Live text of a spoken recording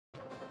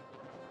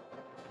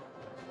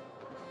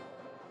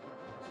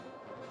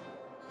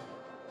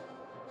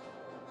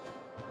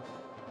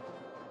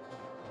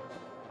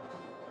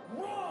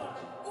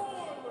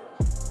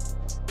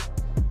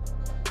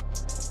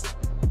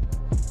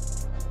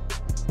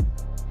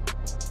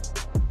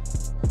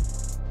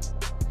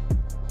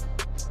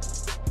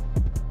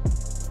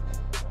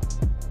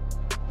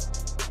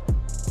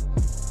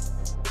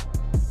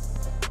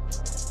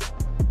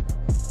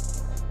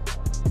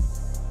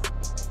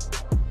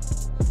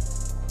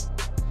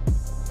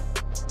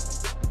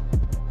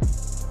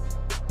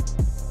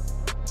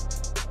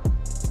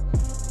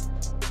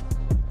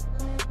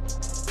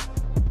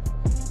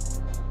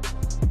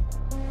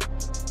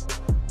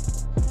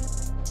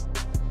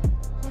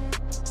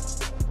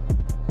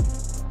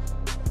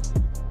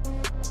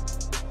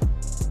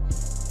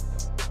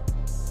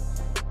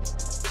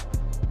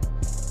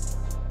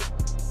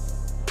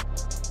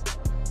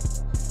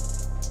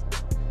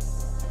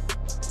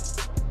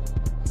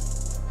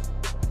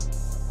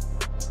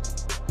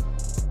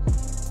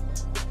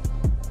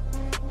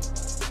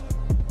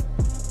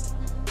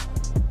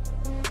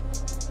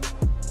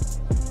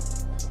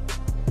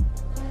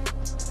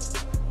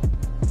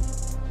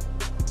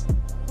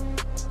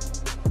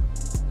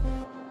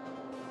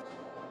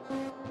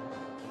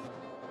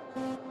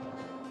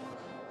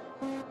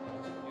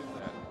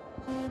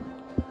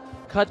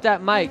Cut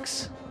that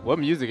mics. What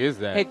music is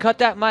that? Hey, cut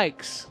that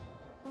mics.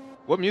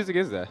 What music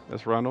is that?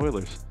 That's Ron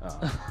Oilers.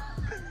 Oh.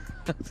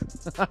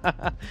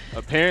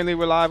 Apparently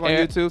we're live on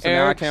YouTube, so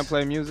now I can't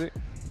play music.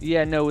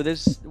 Yeah, no.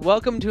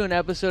 Welcome to an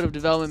episode of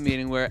Development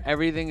Meeting where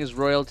everything is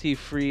royalty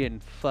free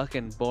and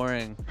fucking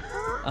boring. Is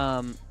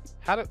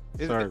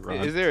there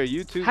a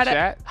YouTube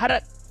chat?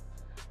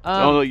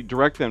 No, you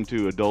direct them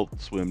to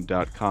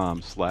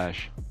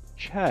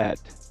adultswim.com/chat.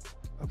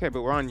 Okay,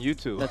 but we're on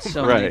YouTube. That's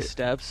so many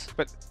steps.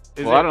 But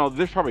I don't know.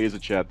 There probably is a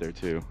chat there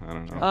too. I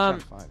don't know. I'm trying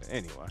to find it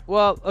anyway.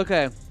 Well,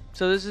 okay.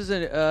 So this is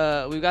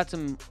we've got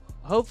some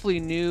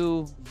hopefully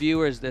new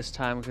viewers this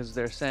time because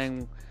they're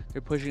saying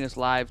they're pushing us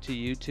live to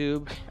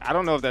YouTube. I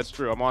don't know if that's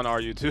true. I'm on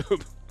our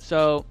YouTube.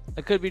 So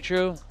it could be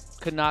true,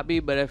 could not be,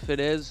 but if it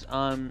is,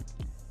 I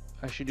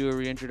should do a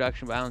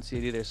reintroduction, but I don't see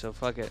it either, so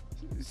fuck it.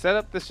 Set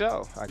up the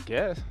show, I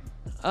guess.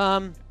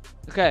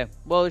 Okay.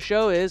 Well, the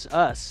show is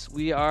us.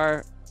 We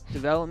are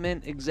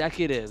development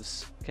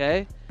executives,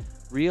 okay?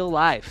 Real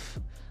life.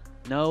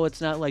 No,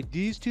 it's not like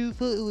these guys.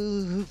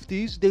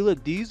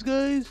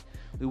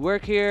 We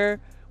work here.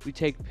 We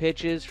take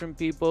pitches from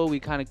people. We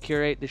kind of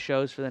curate the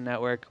shows for the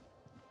network.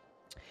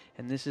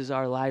 And this is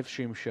our live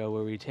stream show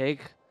where we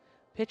take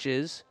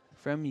pitches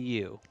from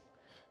you.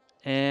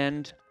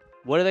 And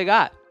what do they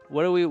got?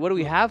 What do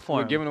we have for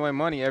them? We're giving away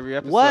money every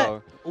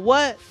episode.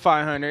 What?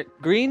 500.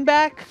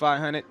 Greenback?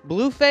 500.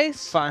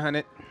 Blueface?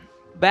 500.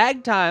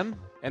 Bag time.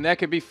 And that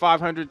could be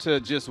 500 to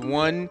just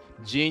one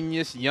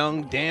genius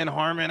young Dan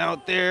Harmon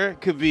out there.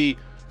 It could be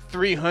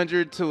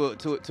 300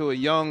 to a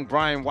young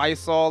Brian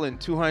Weissall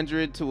and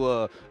 200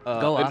 to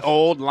an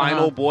old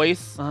Lionel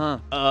Boyce.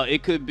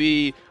 It could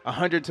be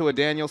 100 to a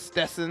Daniel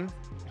Stessen.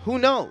 Who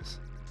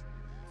knows?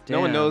 Damn,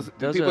 no one knows.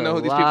 Do people know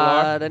who these people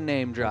are? A lot of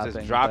name dropping.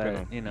 Just dropping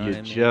them. You know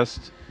you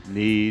just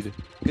need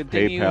good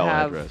thing PayPal you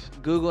have address.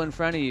 Google in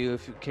front of you in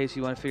case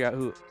you want to figure out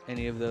who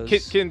any of those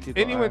Can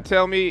people anyone are.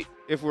 tell me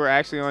if we're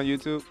actually on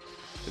YouTube?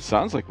 It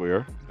sounds like we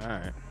are. All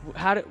right.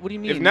 What do you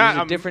mean? If not,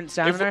 There's a different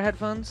sound in our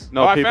headphones?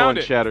 No, I people found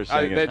in it. chat are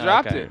saying They it.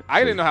 dropped Okay. it.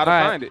 I didn't know how to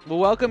find it. Well,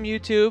 welcome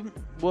YouTube.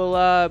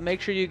 We'll make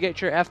sure you get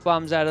your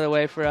F-bombs out of the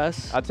way for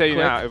us. I'll tell you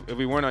quick. now, if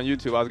we weren't on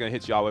YouTube, I was going to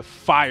hit y'all with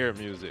fire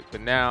music.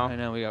 But now... I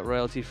know, we got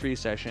royalty-free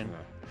session.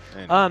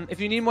 Anyway. If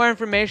you need more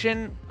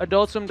information,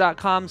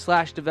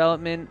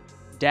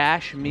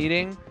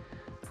 adultswim.com/development-meeting.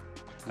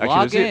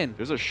 Log in.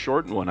 There's a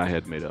short one I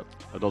had made up.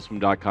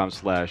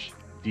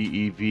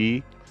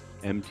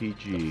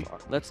 adultswim.com/DEVMTG.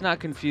 Let's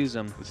not confuse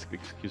them.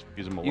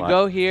 Excuse them a You lot.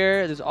 go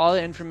here. There's all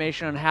the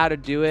information on how to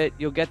do it.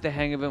 You'll get the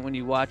hang of it when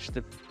you watch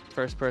the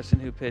first person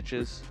who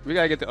pitches. We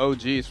got to get the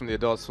OGs from the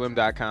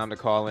adultswim.com to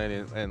call in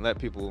and let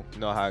people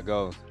know how it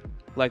goes.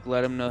 Like,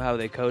 let them know how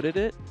they coded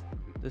it,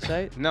 the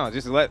site? No,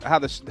 just let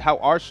how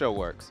our show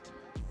works.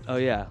 Oh,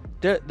 yeah.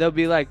 They'll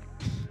be like,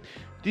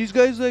 these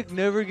guys, like,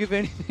 never give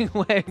anything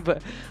away,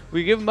 but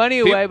we give money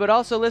away. But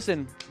also,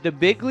 listen, the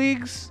big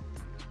leagues,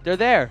 they're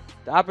there.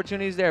 The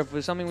opportunity's there. If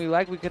there's something we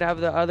like, we could have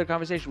the other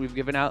conversation. We've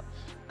given out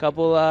a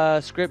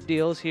couple script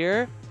deals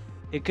here.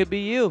 It could be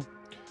you.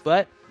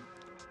 But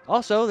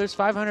also, there's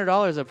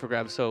 $500 up for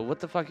grabs, so what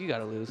the fuck you got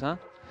to lose, huh?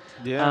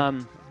 Yeah.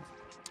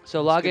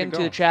 So log into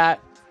the chat.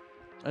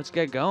 Let's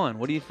get going.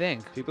 What do you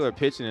think? People are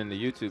pitching in the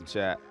YouTube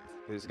chat.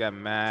 They just got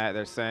mad.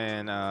 They're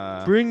saying...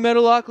 bring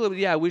Metalocalypse.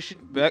 Yeah, we should...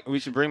 We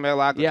should bring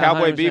Metalocalypse. Yeah,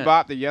 Cowboy 100%.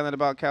 Bebop. They're yelling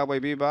about Cowboy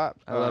Bebop.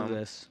 I love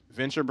this.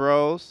 Venture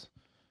Bros.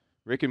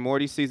 Rick and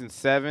Morty Season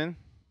 7.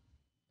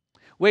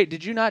 Wait,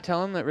 did you not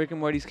tell him that Rick and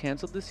Morty's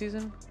canceled this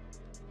season?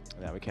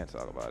 Yeah, we can't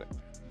talk about it.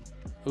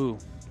 Ooh,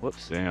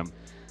 whoops. Damn.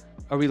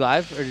 Are we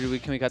live, or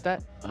can we cut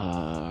that?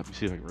 Let me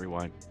see if I can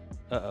rewind.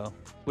 Uh-oh.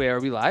 Wait, are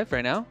we live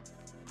right now?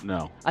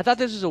 No. I thought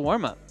this was a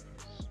warm-up.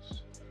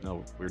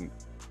 No, we're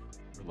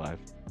live.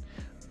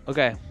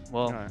 Okay,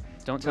 well, All right.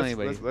 don't tell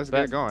anybody. Let's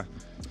get it going.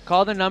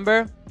 Call the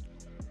number.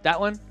 That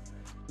one.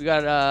 We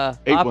got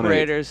 818.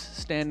 operators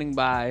standing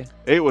by.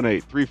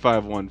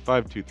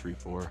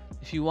 818-351-5234.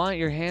 If you want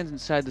your hands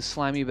inside the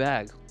slimy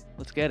bag,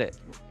 let's get it.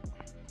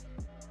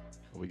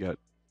 We got...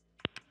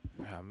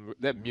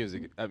 That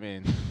music, I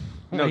mean...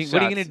 What are you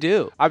going to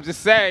do? I'm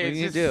just saying. What are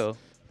you going to do?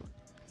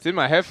 It's in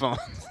my headphones.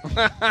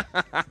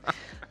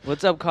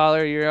 What's up,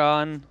 caller? You're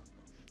on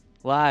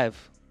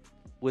live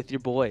with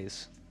your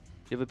boys.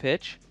 Do you have a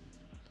pitch?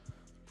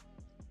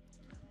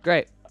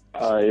 Great.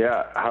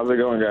 Yeah. How's it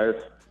going, guys?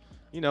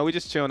 You know, we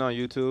just chilling on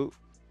YouTube.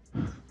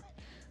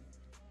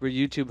 We're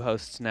YouTube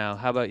hosts now.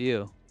 How about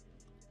you?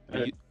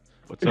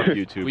 What's up,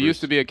 YouTube? We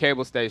used to be a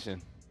cable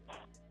station.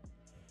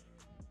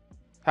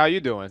 How you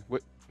doing?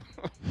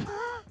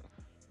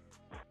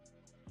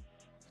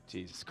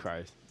 Jesus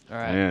Christ. All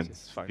right. Man,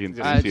 Just fucking- being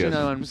just- All right, CTS.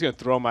 another I'm one. just going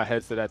to throw my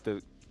headset at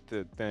the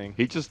thing.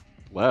 He just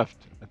left.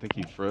 I think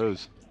he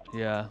froze.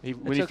 Yeah.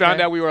 When he found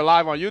out we were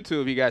live on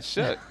YouTube, he got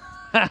shook.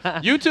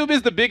 YouTube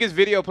is the biggest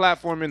video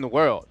platform in the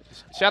world.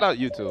 Shout out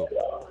YouTube.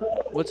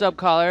 What's up,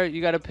 caller?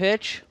 You got a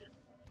pitch?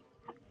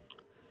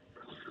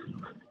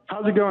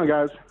 How's it going,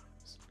 guys?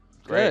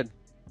 Good.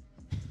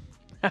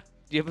 Do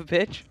you have a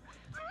pitch?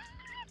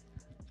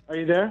 Are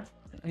you there?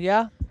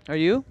 Yeah. Are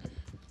you?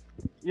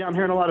 Yeah, I'm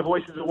hearing a lot of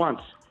voices at once.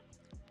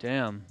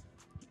 Damn.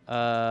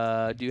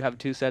 Do you have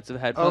 2 sets of Oh,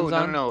 headphones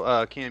on?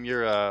 no. Cam,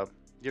 your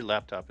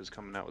laptop is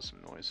coming out with some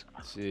noise.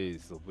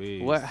 Jeez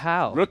Louise. What?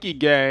 How? Rookie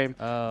game.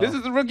 Oh. This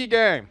is the rookie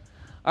game.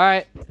 All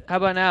right. How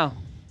about now?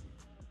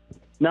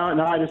 No,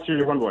 I just hear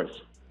your one voice.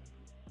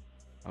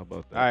 How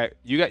about that? All right,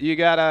 you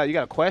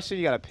got a question?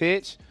 You got a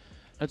pitch?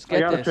 Let's I get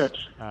got this. a pitch.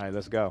 All right,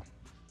 let's go.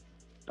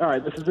 All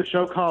right, this is a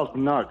show called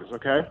Nugs,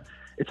 okay?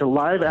 It's a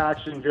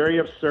live-action, very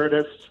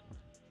absurdist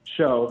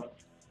show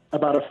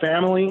about a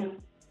family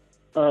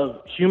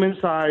of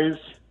human-sized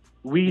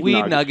weed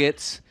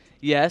nuggets.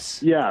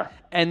 Yes. Yeah.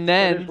 And And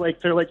then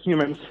they're like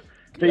humans.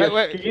 They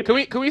Wait,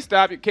 escape- can we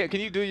stop? Can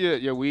you do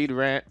your weed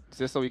rant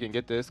just so we can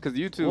get this? Because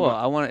YouTube. well,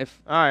 I want if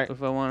all right.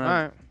 if I want All to.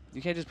 right.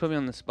 You can't just put me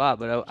on the spot,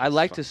 but I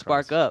like to fuck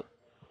spark Christ. up.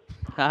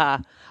 Haha.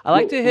 I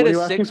like to hit what are a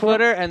you asking for?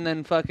 6-footer and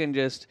then fucking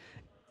just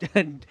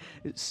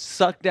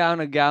suck down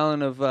a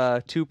gallon of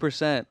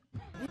 2%.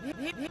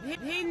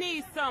 He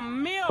needs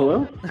some milk.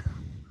 Hello?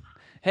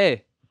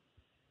 Hey,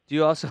 do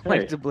you also Hey.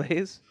 like to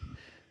blaze?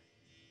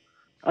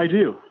 I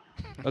do.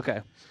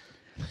 Okay.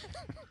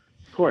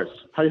 Of course.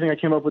 How do you think I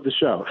came up with the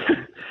show?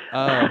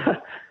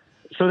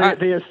 So Alright.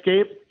 they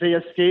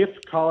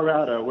escape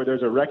Colorado, where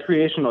there's a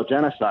recreational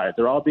genocide.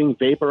 They're all being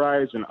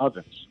vaporized in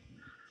ovens.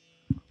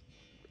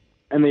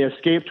 And they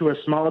escape to a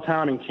small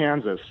town in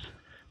Kansas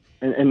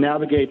and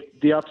navigate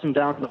the ups and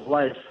downs of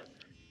life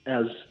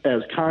as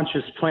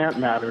conscious plant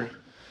matter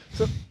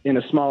in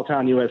a small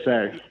town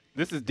USA.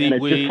 This is And deep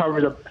it weed. just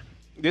covers up.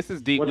 This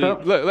is deep What's weed.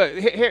 up? Look.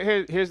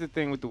 Here's the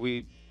thing with the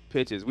weed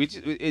pitches.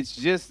 It's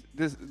just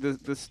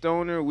the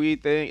stoner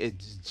weed thing.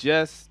 It's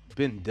just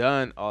been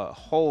done a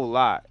whole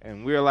lot,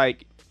 and we're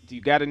like,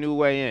 you got a new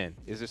way in?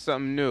 Is there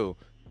something new?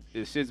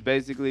 This shit's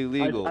basically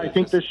legal. I It's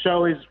think just- this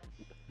show is.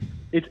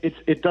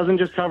 It doesn't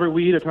just cover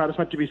weed. It's not just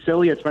meant to be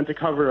silly. It's meant to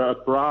cover a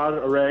broad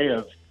array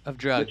of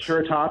Drugs.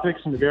 mature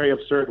topics in a very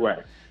absurd way.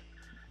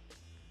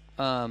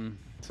 Um,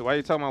 So why are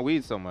you talking about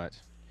weed so much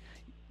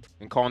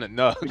and calling it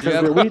nugs?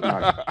 Because they're weed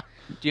nuts.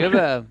 do you have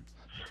a?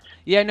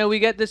 Yeah, no, we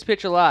get this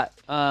pitch a lot.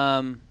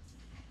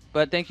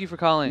 But thank you for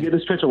calling. You get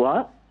this pitch a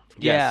lot?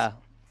 Yeah,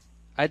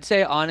 I'd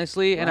say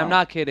honestly, and I'm Wow.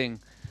 not kidding.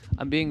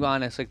 I'm being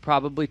honest, like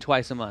probably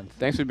twice a month.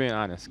 Thanks for being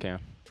honest, Cam.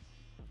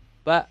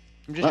 But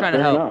I'm just trying to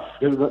Fair help.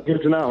 enough.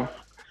 Good to know.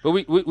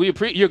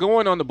 But you're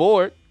going on the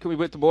board. Can we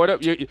put the board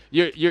up?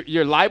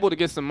 You're liable to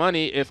get some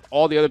money if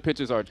all the other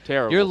pitches are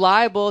terrible. You're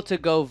liable to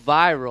go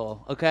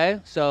viral,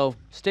 okay? So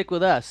stick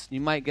with us. You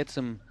might get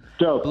some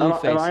Dope. blue Am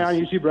I on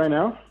faces. YouTube right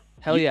now?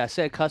 Hell yeah,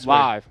 say a cuss word.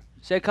 live.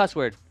 Say a cuss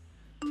word.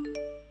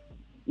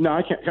 No,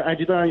 I can't. Can I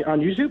do that on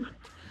YouTube?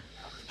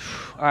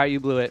 All right, you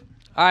blew it.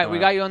 All right, we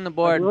got you on the Do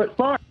board. it?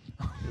 Fuck.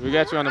 We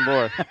got you on the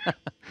board. All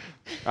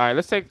right,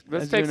 let's take do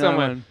another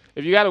someone. one.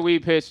 If you got a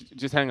weed pitch,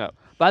 just hang up.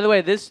 By the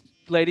way, this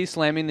lady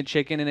slamming the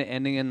chicken and it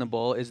ending in the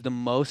bowl is the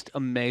most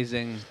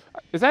amazing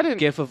Is that in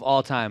gif of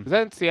all time. Is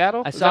that in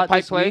Seattle? I Is saw that it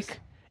Pike this Place? week.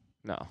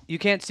 No. You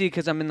can't see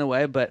because I'm in the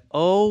way, but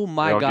oh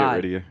my I'll god, get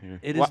rid of you. Here.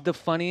 it is What? the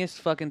funniest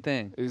fucking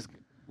thing. Is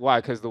why?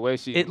 Because the way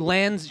she. It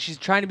lands. She's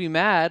trying to be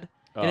mad,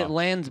 and it Oh.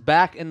 lands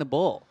back in the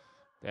bowl.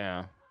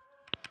 Yeah.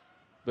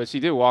 But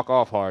she did walk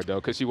off hard though,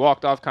 because she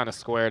walked off kind of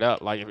squared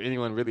up, like if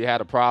anyone really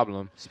had a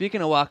problem.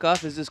 Speaking of walk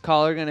off, is this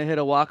caller gonna hit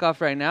a walk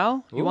off right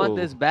now? You want Ooh.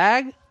 this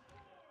bag?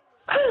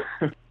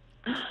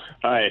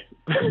 Hi.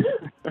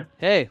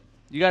 Hey,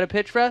 you got a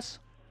pitch for us?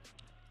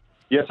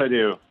 Yes, I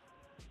do.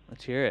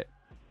 Let's hear it.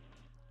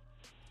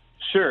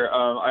 Sure.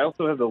 I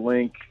also have the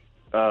link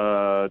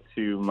to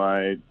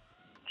my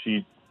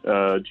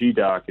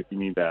G-Doc if you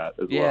need that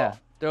as Yeah, well.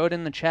 throw it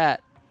in the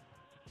chat,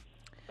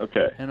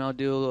 Okay. and I'll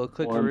do a little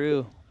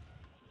clickaroo.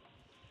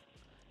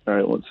 All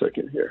right, 1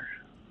 second here.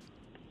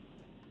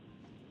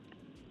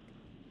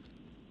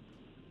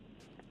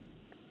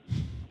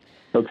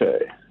 Okay.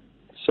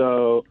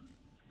 So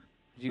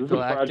You This is a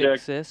galactic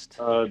project, cyst.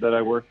 that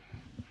I work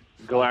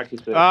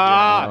Galactus.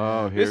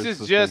 Ah, Oh, this here's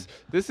is the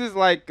this is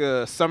like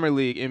Summer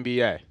League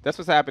NBA. That's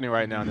what's happening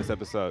right now in this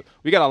episode.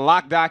 We got a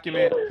locked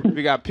document.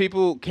 We got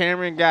people.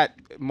 Cameron got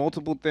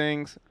multiple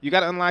things. You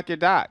got to unlock your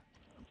doc.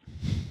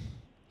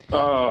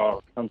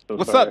 Oh, I'm so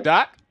What's sorry. up,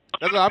 doc?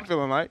 That's what I'm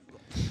feeling like.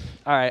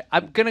 All right,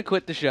 I'm gonna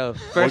quit the show.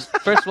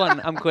 First one,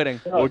 I'm quitting.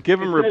 We'll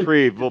give him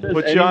reprieve. We'll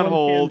put you on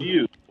hold.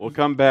 We'll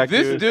come back to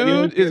This it.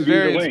 dude is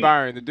very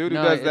inspiring. The dude who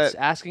No, does it's that.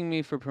 asking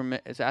me for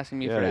permit. It's asking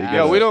me Yeah, for you the gotta-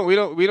 Yo,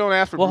 ads. we don't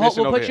ask for We'll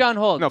permission. put over you here. on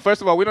hold. No,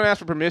 first of all, we don't ask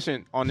for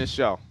permission on this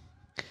show.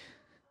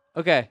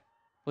 Okay,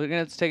 we're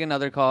gonna take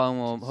another call, and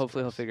we'll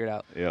hopefully he'll figure it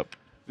out. Yep.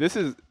 This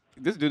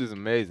dude is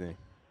amazing.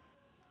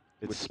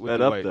 It's with sped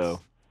the up weights. though.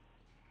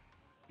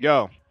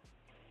 Yo,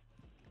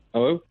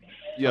 Hello?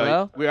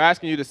 Hello? we're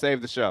asking you to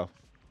save the show.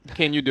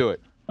 Can you do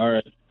it? All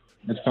right.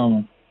 It's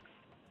coming.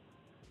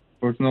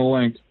 Where's the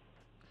link?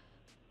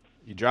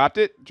 You dropped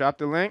it? Dropped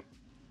the link?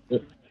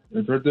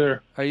 It's right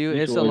there. Are you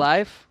Usually. It's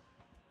Alive?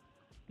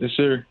 Yes,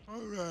 sir.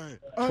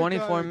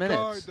 24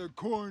 minutes.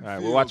 All right,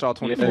 we'll watch all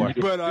 24. Yeah.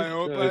 But I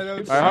hope I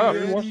don't All right, hold on.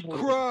 see any Hang on.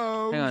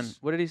 crows.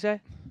 What did he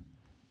say?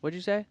 What'd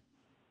you say?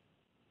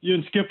 You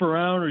can skip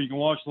around, or you can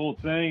watch the whole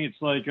thing. It's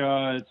like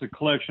it's a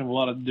collection of a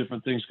lot of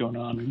different things going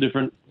on.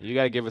 Different. You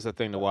gotta give us a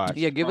thing to watch.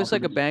 Yeah, give us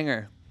like a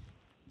banger.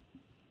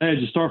 Hey,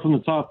 just start from the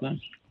top then.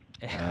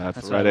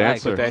 That's the what right I like.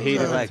 answer. Put that heat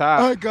at the like.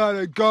 top. I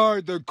gotta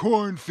guard the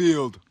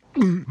cornfield,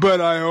 but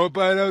I hope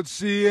I don't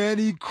see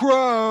any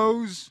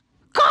crows.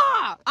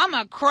 Caw! I'm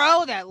a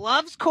crow that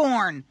loves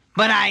corn,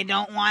 but I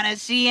don't want to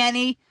see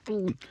any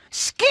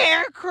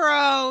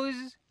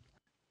scarecrows.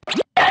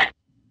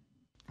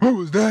 What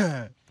was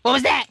that? What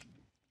was that?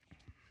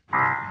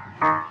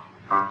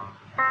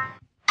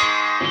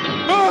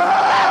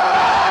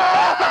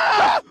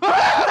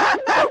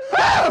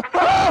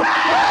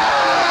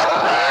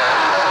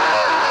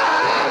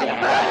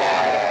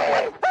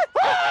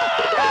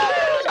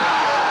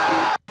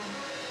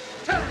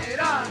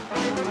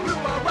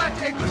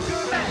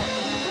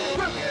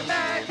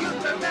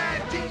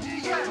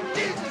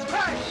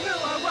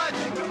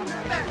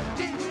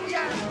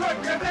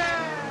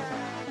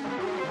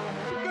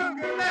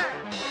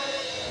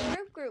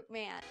 Group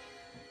man.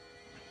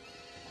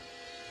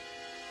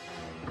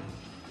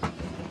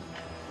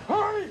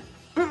 Hurry!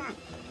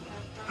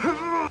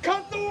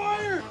 Cut the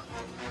wire!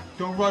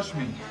 Don't rush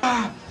me.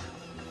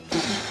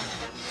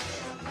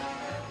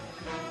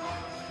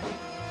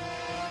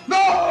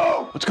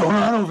 No! What's going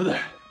on over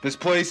there? This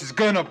place is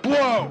gonna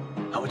blow!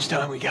 How much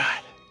time we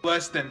got?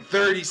 Less than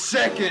 30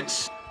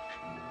 seconds!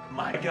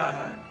 My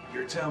God,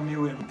 you're telling me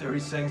we have 30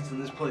 seconds till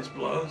this place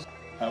blows?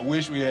 I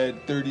wish we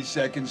had 30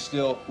 seconds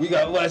still. We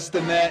got less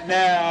than that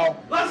now.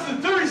 Less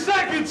than 30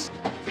 seconds!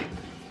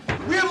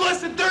 We have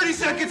less than 30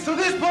 seconds till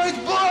this place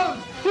blows!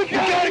 We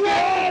gotta get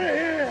out of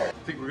here!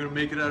 Think we're gonna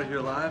make it out of here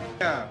alive?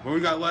 Yeah, but we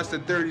got less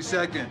than 30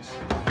 seconds.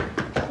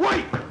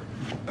 Wait!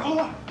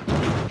 Oh,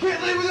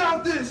 can't live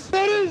without this!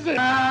 What is it?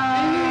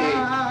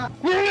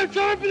 We don't have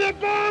time for that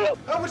bottle!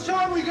 How much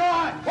time we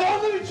got? Oh,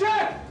 let me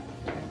check!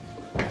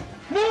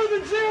 More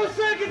than 0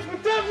 seconds,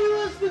 but definitely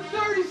less than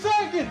 30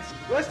 seconds!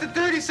 Less than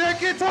 30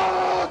 seconds?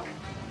 Fuck!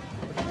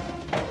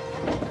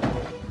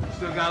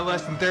 Still got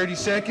less than 30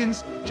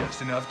 seconds?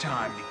 Just enough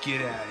time to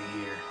get out of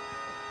here.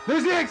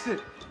 There's the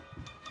exit!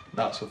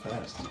 Not so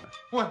fast.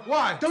 What?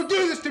 Why? Don't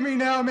do this to me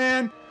now,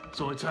 man! It's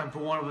only time for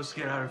one of us to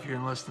get out of here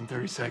in less than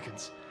 30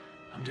 seconds.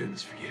 I'm doing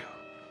this for you.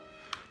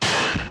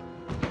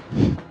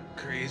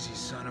 Crazy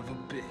son of a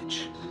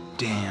bitch.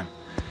 Damn.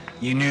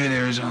 You knew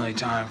there was only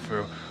time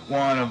for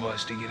one of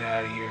us to get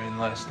out of here in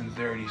less than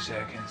 30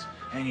 seconds,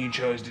 and you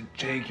chose to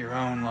take your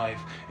own life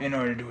in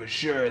order to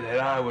assure that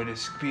I would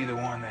be the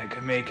one that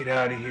could make it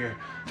out of here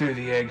through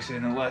the exit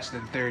in less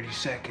than 30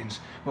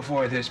 seconds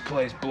before this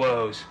place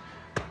blows.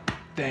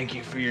 Thank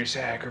you for your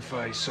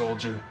sacrifice,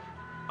 soldier.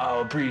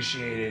 I'll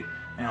appreciate it,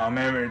 and I'll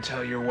remember to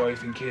tell your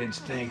wife and kids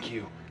thank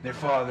you. Their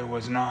father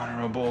was an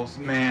honorable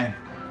man.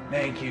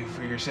 Thank you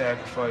for your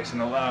sacrifice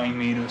and allowing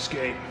me to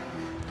escape.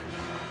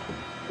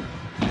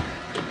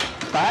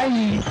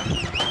 Bye.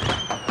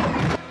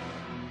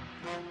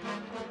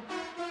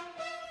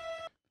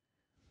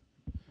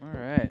 All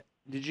right.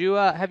 Did you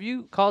have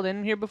you called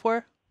in here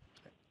before?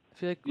 I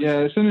feel like Yeah,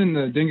 I sent in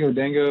the Dingo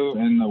Dango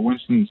and the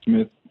Winston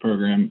Smith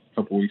program a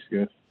couple weeks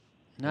ago.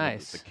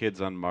 Nice. The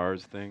Kids on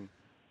Mars thing.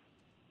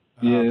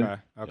 Yeah.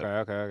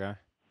 Okay.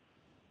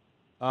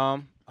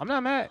 I'm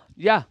not mad.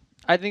 Yeah,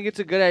 I think it's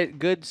a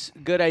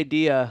good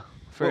idea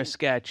for a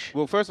sketch.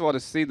 Well, first of all, to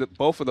see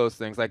both of those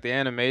things, like the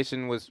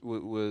animation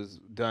was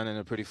done in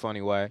a pretty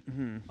funny way,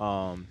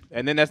 Mm-hmm.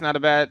 and then that's not a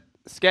bad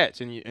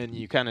sketch, and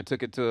you kind of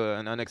took it to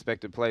an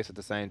unexpected place at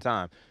the same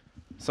time.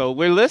 So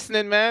we're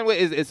listening, man.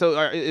 Is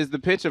the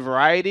pitch a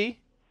variety,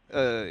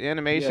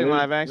 animation, Yeah,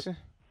 live action?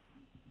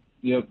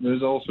 Yep,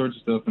 there's all sorts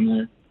of stuff in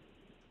there.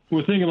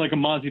 We're thinking like a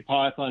Monty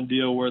Python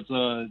deal where it's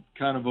a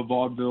kind of a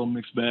vaudeville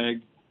mixed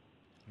bag.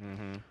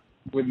 Mm-hmm.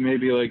 With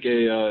maybe like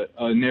a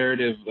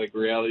narrative, like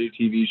reality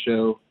TV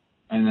show,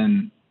 and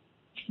then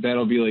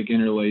that'll be like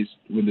interlaced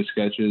with the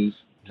sketches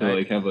to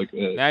like have like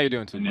a now you're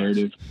doing too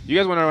narrative. much. You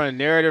guys want to run a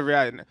narrative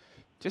reality?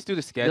 Just do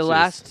the sketches. The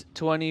last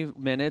 20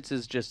 minutes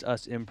is just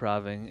us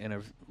improvising in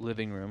a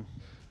living room.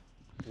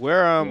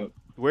 Where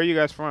are you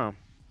guys from?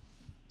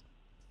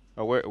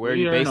 Or where are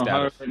you based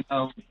out of? Right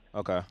now.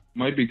 Okay.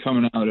 Might be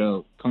coming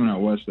out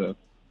west though.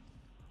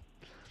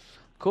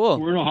 Cool.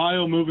 We're in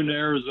Ohio, moving to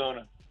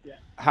Arizona. Yeah.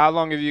 How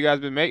long have you guys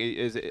been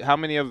making? How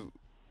many of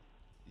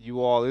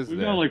you all is We've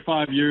there? got like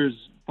 5 years.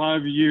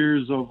 5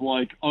 years of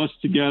like us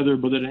together,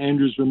 but then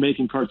Andrew's been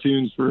making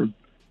cartoons for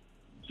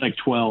like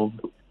 12.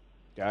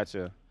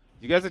 Gotcha.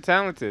 You guys are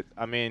talented.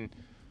 I mean,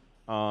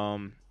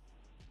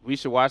 we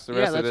should watch the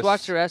rest of this. Yeah, let's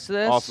watch the rest of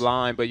this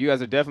offline. But you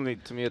guys are definitely,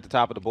 to me, at the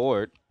top of the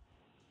board.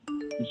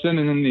 I'm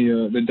sending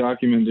in the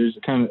document. There's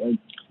kind of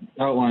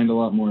outlined a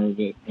lot more of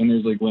it, and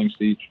there's like links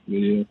to each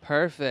video.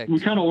 Perfect. We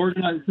kind of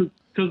organize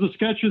because the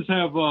sketches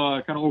have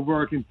kind of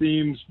overarching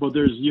themes, but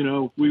there's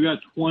we've got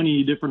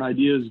 20 different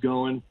ideas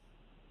going,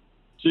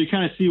 so you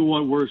kind of see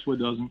what works, what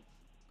doesn't.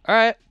 All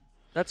right,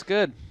 that's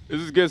good. This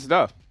is good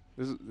stuff.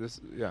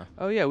 Yeah.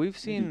 Oh yeah, we've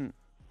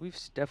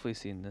definitely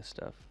seen this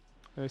stuff.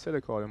 They said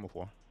they called him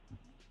before.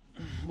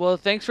 Well,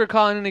 thanks for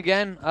calling in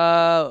again.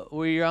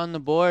 We're on the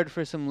board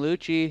for some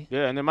Lucci.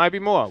 Yeah, and there might be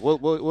more.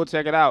 We'll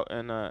check it out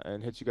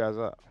and hit you guys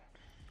up.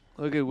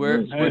 Look,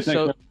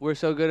 we're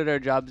so good at our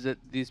jobs that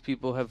these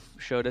people have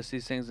showed us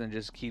these things and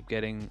just keep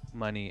getting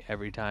money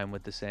every time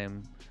with the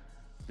same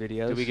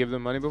videos. Did we give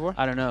them money before?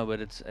 I don't know,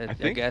 but I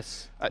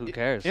guess who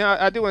cares? Yeah,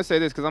 I do want to say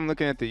this because I'm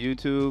looking at the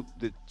YouTube,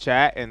 the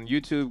chat, and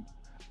YouTube.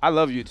 I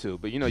love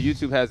YouTube, but you know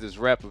YouTube has this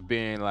rep of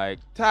being like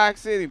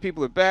toxic and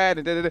people are bad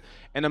and da-da-da.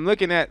 And I'm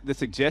looking at the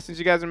suggestions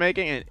you guys are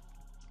making, and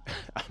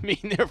I mean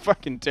they're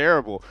fucking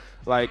terrible.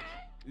 Like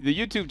the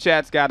YouTube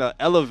chat's gotta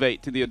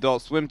elevate to the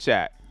Adult Swim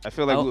chat. I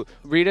feel like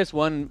read us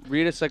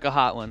like a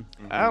hot one.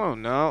 I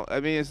don't know. I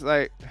mean it's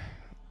like,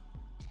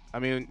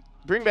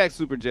 bring back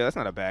Super J. That's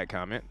not a bad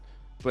comment,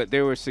 but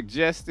they were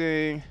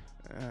suggesting.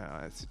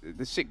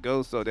 This shit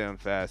goes so damn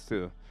fast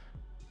too.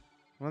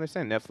 Well, they're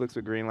saying Netflix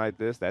would greenlight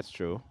this. That's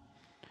true.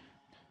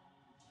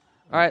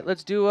 All right,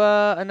 let's do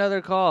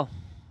another call.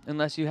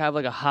 Unless you have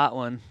like a hot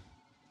one.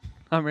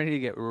 I'm ready to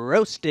get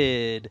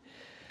roasted.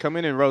 Come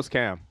in and roast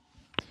Cam.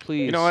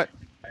 Please. You know what?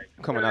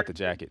 I'm coming out the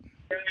jacket.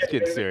 It's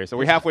getting serious. Are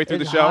we halfway through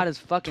the show? Hot as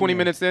fuck 20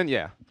 minutes in?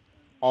 Yeah.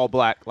 All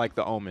black like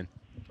the Omen.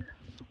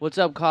 What's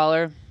up,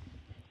 caller?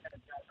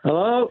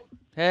 Hello?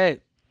 Hey.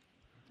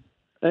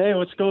 Hey,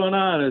 what's going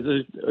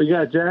on? We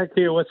got Jack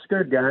here. What's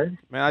good, guys?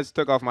 Man, I just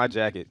took off my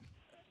jacket.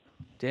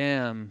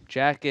 Damn.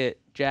 Jack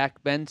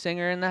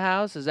Bensinger in the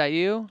house? Is that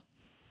you?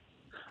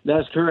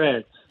 That's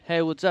correct.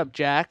 Hey, what's up,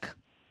 Jack?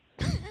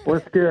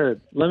 What's good?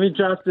 Let me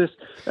drop this.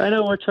 I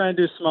know we're trying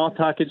to do small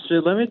talk and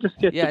shit. Let me just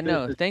get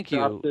thank you.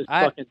 Drop this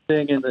fucking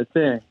thing in the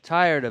thing.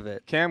 Tired of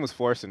it. Cam was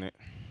forcing it.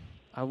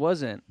 I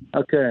wasn't.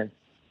 Okay.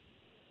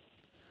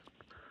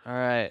 All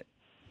right.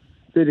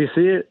 Did you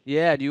see it?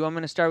 Yeah. Do you want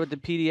me to start with the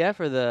PDF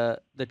or the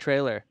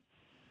trailer?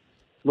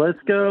 Let's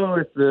go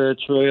with the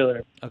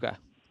trailer. Okay.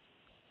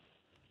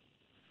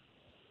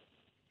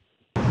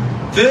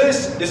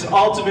 This is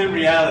Ultimate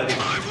Reality.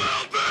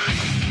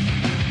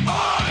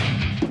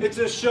 It's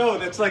a show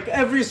that's like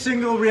every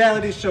single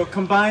reality show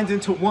combined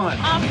into one.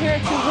 I'm here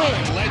to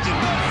win.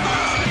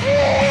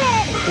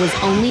 Was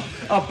only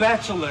a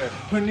bachelor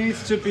who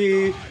needs to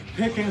be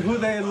picking who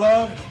they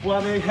love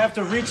while they have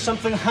to reach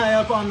something high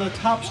up on the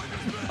top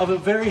of a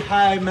very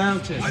high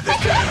mountain.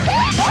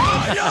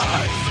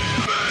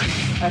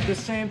 At the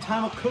same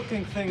time, a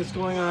cooking thing is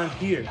going on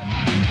here.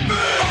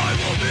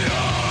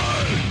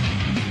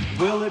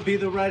 Will it be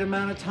the right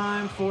amount of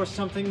time for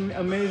something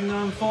amazing to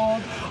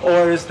unfold?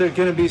 Or is there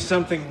going to be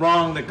something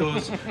wrong that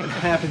goes and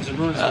happens and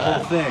ruins the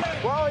whole thing?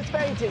 Whoa, it's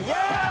fainting.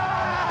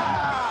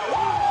 Yeah!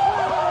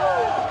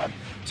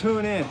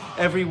 Tune in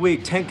every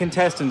week, 10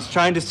 contestants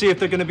trying to see if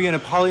they're going to be in a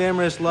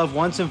polyamorous love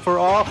once and for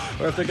all,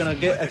 or if they're going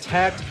to get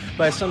attacked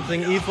by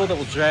something evil that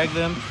will drag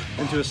them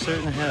into a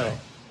certain hell.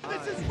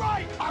 This is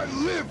right. I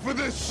live for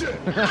this shit.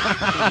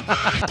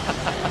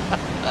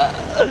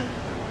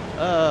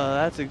 Oh,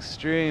 that's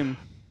extreme.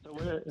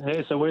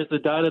 Hey, so where's the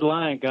dotted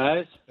line,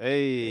 guys?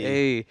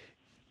 Hey.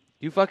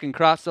 You fucking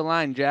crossed the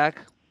line,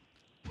 Jack.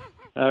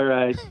 All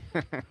right.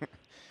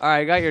 All right,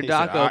 I got your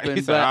doc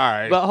open,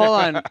 but hold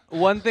on.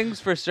 One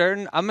thing's for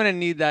certain, I'm gonna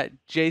need that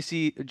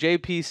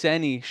JP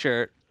Senny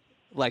shirt,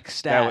 like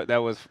stat. That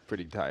was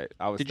pretty tight.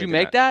 Did you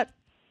make that?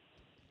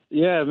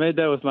 Yeah, I made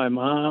that with my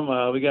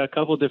mom. We got a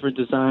couple different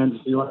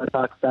designs. If you want to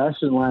talk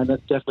fashion line,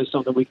 that's definitely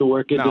something we could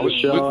work into the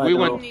show.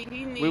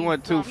 We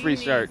want 2 free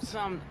shirts.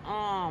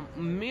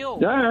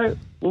 Milk. All right,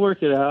 we'll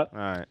work it out. All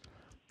right.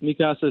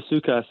 Mikasa,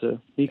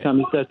 Sukasa.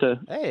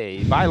 Mikamiseta.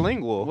 Hey,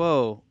 bilingual.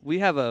 Whoa, we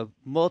have a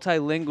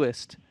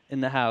multilinguist in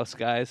the house,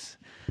 guys.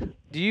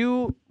 Do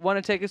you want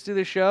to take us through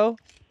the show?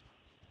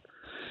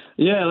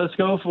 Yeah, let's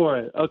go for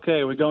it.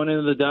 Okay, we're going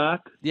into the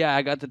doc? Yeah,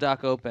 I got the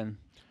doc open.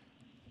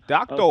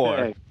 Doctor.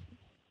 Okay.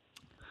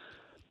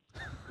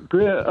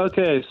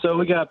 Okay, so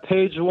we got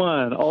page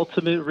 1,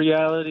 Ultimate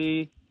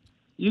Reality.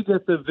 You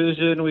get the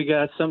vision. We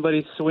got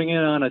somebody swinging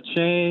on a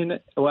chain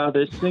while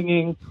they're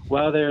singing,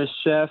 while they're a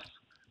chef.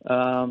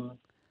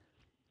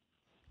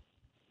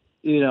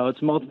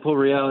 It's multiple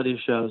reality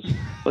shows.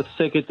 Let's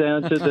take it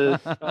down to the...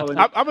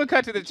 I'm going to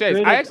cut to the chase.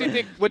 I actually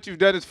think what you've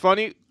done is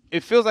funny.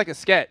 It feels like a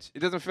sketch. It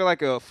doesn't feel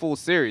like a full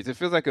series. It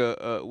feels like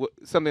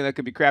something that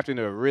could be crafted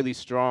into a really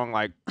strong,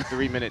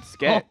 3-minute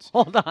sketch.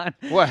 Hold on.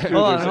 What?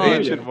 Hold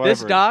on.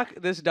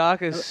 This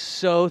doc is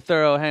so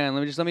thorough. Hang on.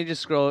 Let me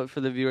just scroll it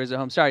for the viewers at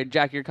home. Sorry,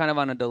 Jack, you're kind of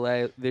on a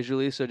delay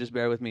visually, so just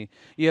bear with me.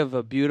 You have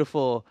a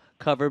beautiful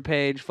cover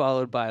page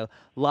followed by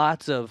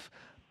lots of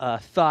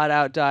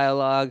thought-out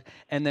dialogue,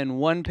 and then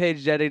one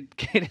page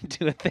dedicated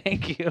to a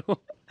thank you.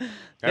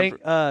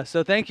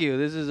 So thank you.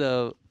 This is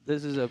a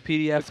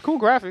PDF. It's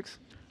cool graphics.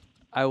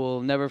 I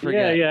will never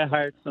forget. Yeah, I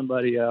hired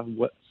somebody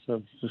with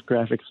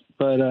graphics.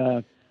 But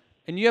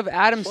and you have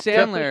Adam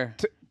Sandler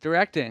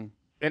directing.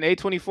 And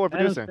A24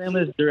 producing. Adam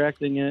Sandler's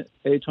directing it.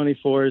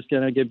 A24 is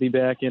going to be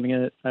back in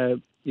it.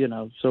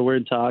 So we're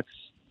in talks.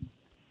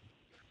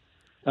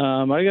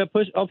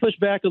 I'll push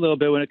back a little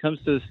bit when it comes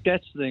to the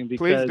sketch thing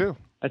because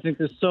I think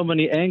there's so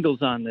many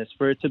angles on this.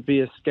 For it to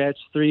be a sketch,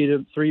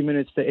 3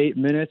 minutes to 8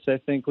 minutes, I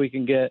think we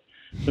can get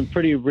some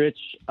pretty rich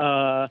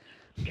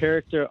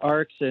character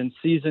arcs and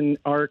season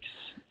arcs.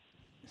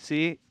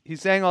 See,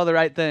 he's saying all the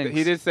right things.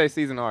 He did say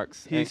season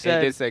arcs. He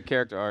did say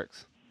character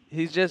arcs.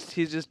 He's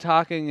just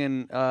talking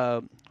in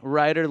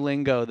writer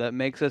lingo that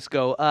makes us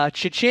go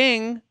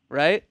cha-ching,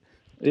 right?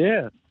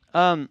 Yeah.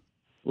 Well,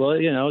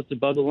 it's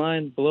above the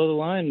line, below the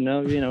line.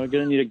 No, we're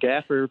gonna need a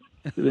gaffer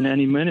in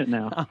any minute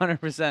now.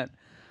 100%.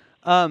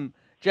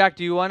 Jack,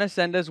 do you want to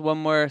send us one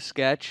more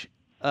sketch,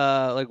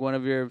 like one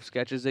of your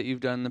sketches that you've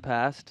done in the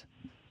past?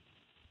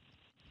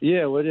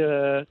 Yeah. What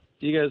do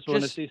you guys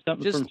want to see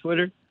something from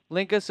Twitter?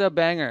 Link us a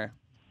banger.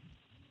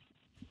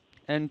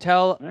 And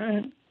tell. All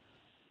right.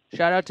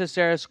 Shout out to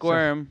Sarah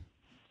Squirm.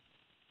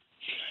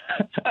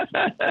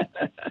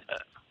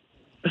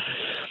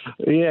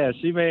 Yeah,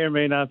 she may or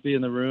may not be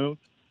in the room.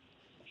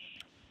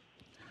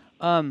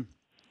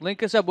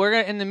 Link us up.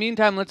 In the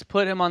meantime, let's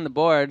put him on the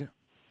board.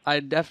 I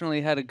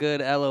definitely had a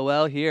good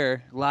LOL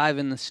here, live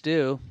in the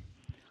stew.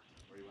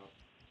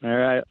 All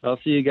right, I'll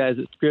see you guys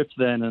at Scripts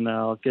then, and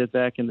I'll get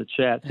back in the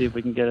chat, see if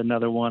we can get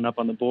another one up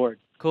on the board.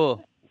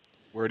 Cool.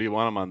 Where do you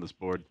want him on this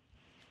board?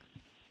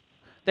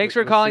 Thanks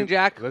for calling,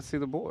 Jack. Let's see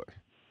the board.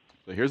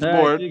 So here's the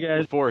board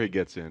before he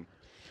gets in.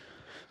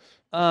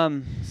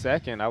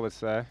 Second, I would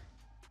say.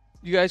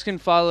 You guys can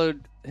follow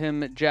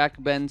him at Jack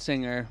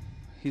Bensinger.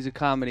 He's a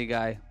comedy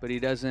guy, but he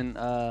doesn't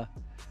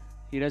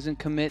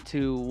commit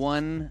to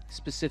one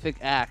specific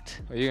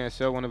act. Are you gonna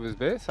show one of his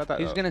bits? I thought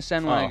he's gonna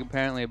send one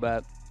apparently,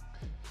 but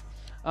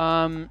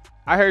I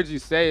heard you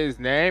say his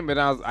name, but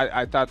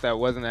I thought that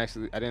wasn't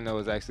actually. I didn't know it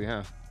was actually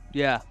him.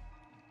 Yeah,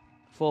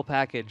 full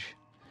package.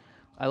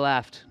 I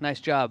laughed. Nice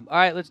job. All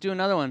right, let's do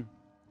another one.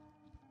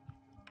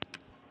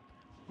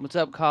 What's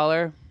up,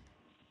 caller?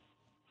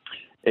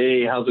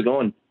 Hey, how's it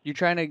going? You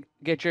trying to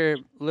get your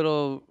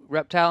little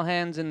reptile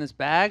hands in this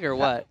bag or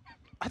what?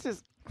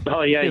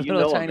 Oh yeah, your you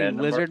little know tiny it,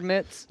 man. lizard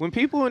mitts. When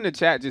people in the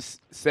chat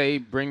just say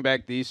 "bring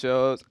back these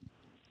shows,"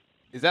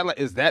 is that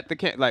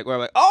the like we're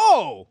like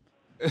oh,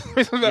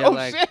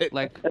 shit,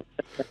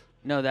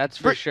 no, that's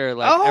for sure.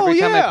 Like every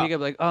time I pick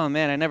up, like oh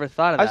man, I never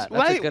thought of that.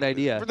 That's a good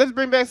idea. Let's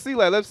bring back Sea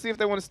Light. Let's see if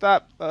they want to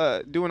stop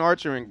doing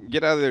Archer and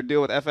get out of their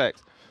deal with FX.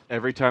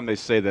 Every time they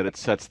say that, it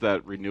sets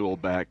that renewal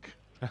back.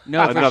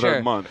 No, another for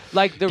sure. month.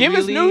 Like Give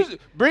us news.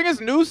 Bring us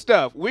new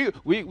stuff. We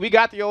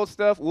got the old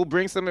stuff. We'll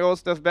bring some of the old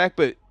stuff back.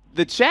 But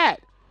the chat,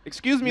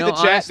 excuse me, No, the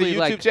chat, honestly, the YouTube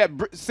like- chat,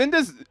 send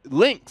us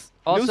links.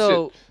 New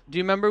Also, shit. do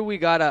you remember we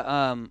got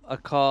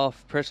a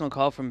personal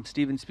call from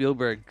Steven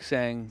Spielberg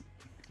saying,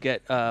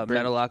 "Get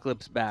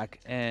Metalocalypse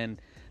back,"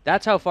 and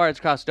that's how far it's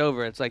crossed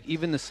over. It's like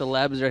even the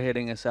celebs are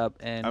hitting us up,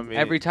 and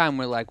every time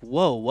we're like,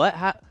 "Whoa,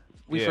 what?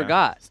 We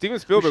forgot." Steven We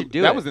Spielberg. should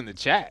do That it. was in the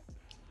chat.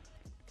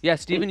 Yeah,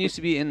 Steven used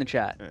to be in the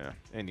chat. Yeah.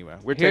 Anyway,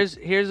 here's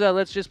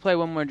let's just play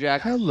one more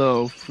Jack.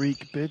 Hello,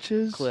 freak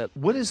bitches. Clip.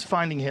 What is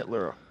Finding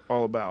Hitler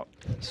all about?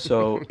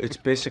 So it's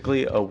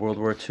basically a World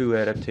War II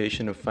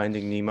adaptation of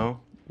Finding Nemo,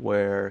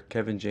 where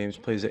Kevin James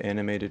plays an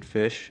animated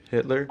fish,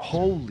 Hitler.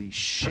 Holy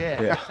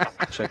shit. Yeah,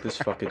 check this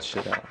fucking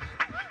shit out.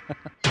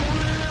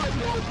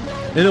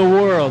 In a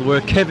world where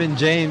Kevin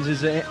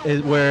James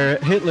where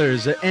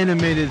Hitler's an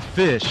animated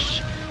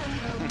fish.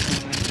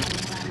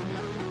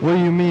 What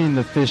do you mean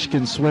the fish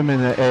can swim in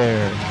the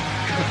air?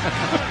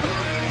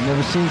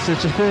 Never seen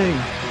such a thing.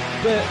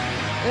 But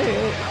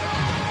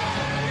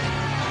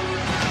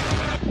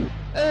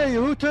hey,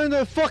 who turned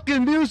the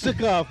fucking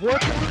music off? What?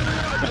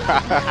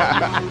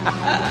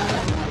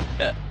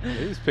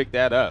 They just pick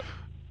that up.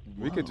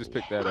 We could just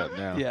pick that up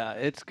now. Yeah,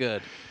 it's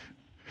good.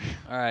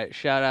 All right,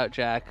 shout out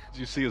Jack. Did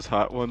you see his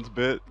Hot Ones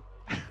bit?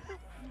 See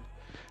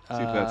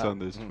if that's on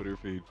this Twitter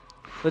feed.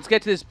 Let's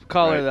get to this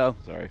caller Right. though.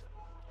 Sorry.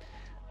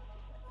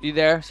 You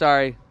there?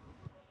 Sorry.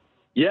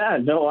 Yeah,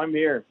 no, I'm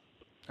here.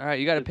 All right,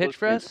 you got a pitch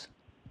for us?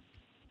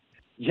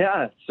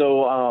 Yeah,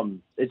 so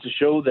it's a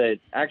show that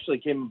actually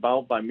came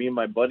about by me and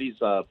my buddies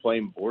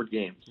playing board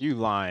games. You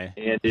lying.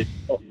 And it's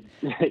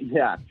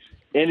yeah,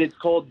 and it's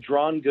called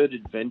Drawn Good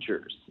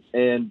Adventures.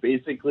 And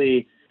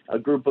basically, a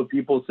group of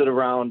people sit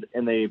around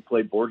and they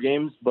play board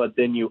games, but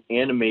then you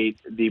animate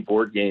the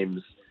board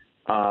games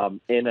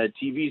in a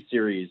TV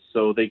series.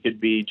 So they could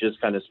be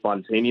just kind of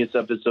spontaneous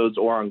episodes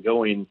or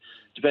ongoing,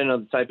 depending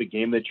on the type of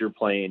game that you're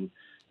playing.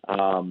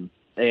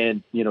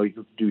 And, you know, you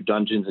could do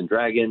Dungeons and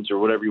Dragons or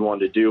whatever you want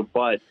to do.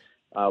 But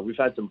we've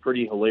had some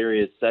pretty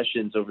hilarious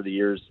sessions over the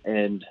years.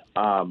 And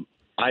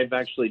I've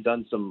actually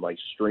done some, like,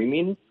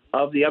 streaming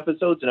of the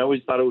episodes. And I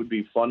always thought it would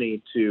be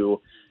funny to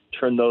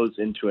turn those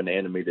into an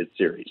animated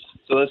series.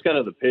 So that's kind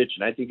of the pitch.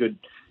 And I think it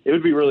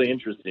would be really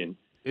interesting.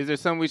 Is there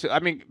some we should? I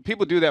mean,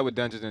 people do that with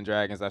Dungeons and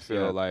Dragons. I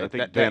feel like I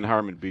think Dan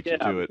Harmon beat you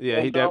to it. Yeah,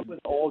 he does. did. With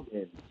all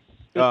games.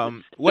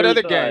 What There's,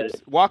 other games?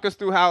 Walk us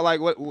through how, like,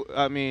 what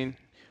I mean.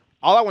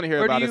 All I want to hear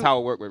Or do about is you- how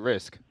it worked with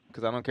Risk,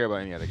 because I don't care about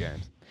any other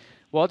games.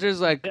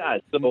 Walter's like,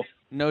 so,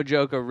 no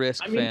joke, a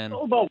Risk I mean, fan. it's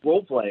all about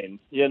role playing,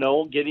 you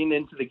know, getting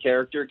into the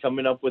character,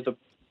 coming up with a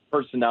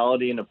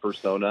personality and a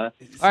persona.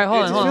 All right, hold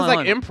It on, just hold on. feels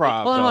like hold on.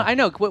 improv, Hold on, though. I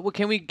know.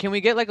 Can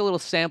we get like a little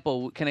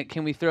sample?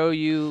 Can we throw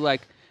you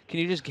like? Can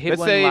you just hit Let's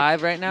one say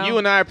live right now? you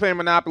and I are playing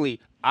Monopoly.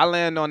 I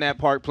land on that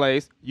Park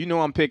Place. You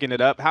know I'm picking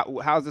it up.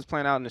 How's this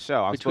playing out in the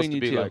show? I'm Between supposed to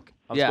you be two. like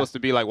supposed to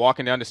be like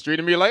walking down the street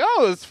and be like,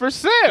 oh, it's for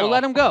sale. Well,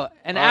 let him go.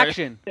 And All right.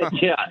 action.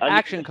 Yeah,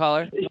 Action,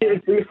 caller.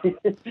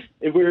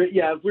 if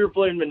we were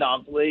playing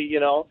Monopoly,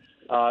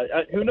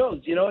 who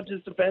knows? It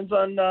just depends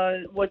on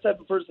what type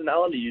of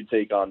personality you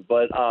take on.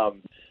 But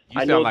You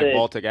I know sound like that,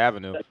 Baltic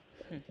Avenue.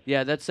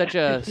 Yeah, that's such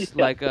a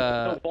like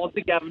no,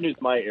 Baltic Avenue's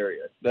my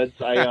area. That's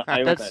I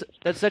own that.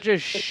 that's such a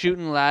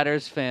shooting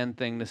ladders fan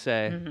thing to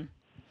say.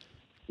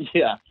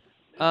 Yeah.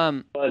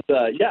 But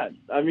yeah,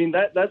 I mean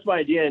that's my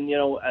idea, and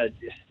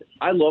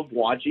I love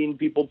watching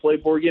people play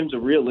board games.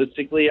 And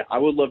realistically, I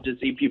would love to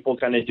see people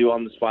kind of do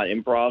on the spot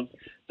improv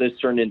that's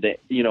turned into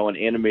an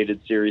animated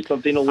series,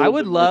 something a little. I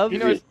would bit love more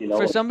serious,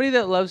 for somebody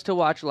that loves to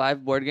watch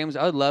live board games.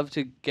 I would love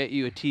to get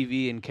you a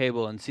TV and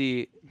cable and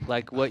see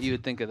like what you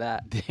would think of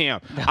that. Damn,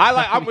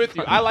 I'm with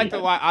you. I like to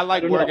watch. I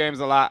like board games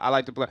a lot. I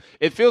like to play.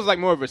 It feels like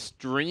more of a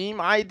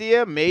stream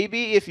idea,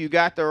 maybe if you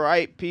got the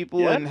right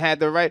people and had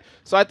the right.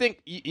 So I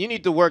think you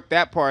need to work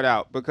that part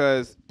out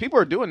because people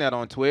are doing that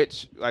on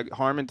Twitch, like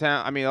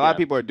Harmontown. I mean, a lot of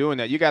people are doing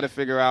that. You got to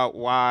figure out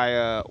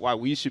why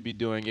we should be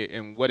doing it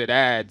and what it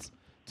adds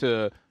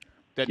to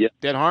that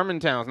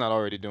Harmontown's not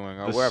already doing.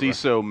 Or The wherever.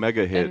 CISO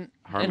mega hit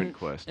Harmon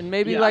Quest. And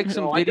maybe like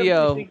some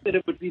video. I think that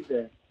it would be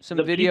there. Some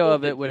video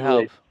of it would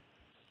help.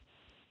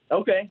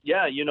 Okay,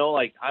 yeah,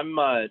 I'm.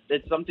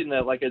 It's something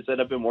that, like I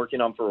said, I've been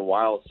working on for a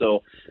while.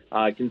 So,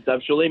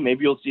 conceptually,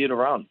 maybe you'll see it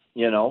around.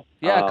 Yeah,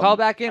 call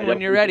back in when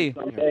you're ready.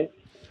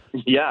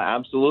 Yeah,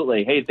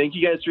 absolutely. Hey, thank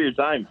you guys for your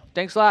time.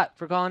 Thanks a lot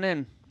for calling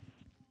in.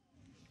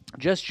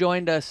 Just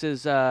joined us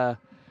is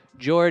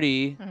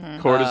Jordy.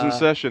 Court is in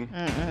session.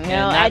 And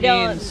No, that I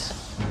don't. means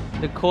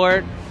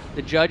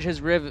the judge has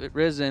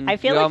risen. I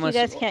feel We like you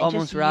guys can't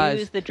almost just rise.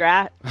 use the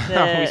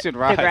the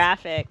rise.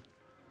 graphic.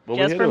 Well,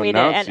 just we for had to me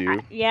announce to,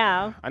 you.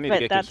 yeah. I need but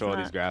to get that's control of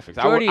not- these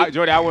graphics. Jordy-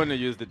 Jordy, I wouldn't have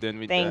used it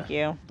then. Thank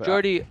you.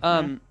 Jordy,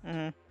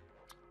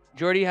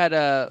 Jordy had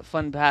a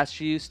fun past.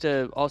 She used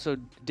to also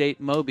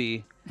date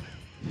Moby.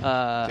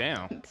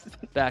 Damn.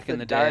 Back in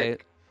the day.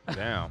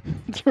 Damn.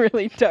 It's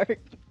really dark.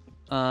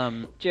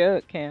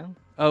 Joke, Cam.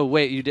 Oh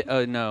wait, you did?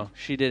 Oh no,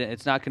 she didn't.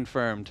 It's not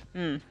confirmed.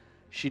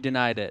 She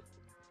denied it.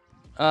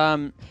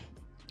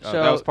 So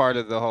that was part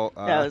of the whole.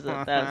 That was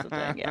the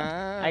thing.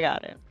 Yeah, I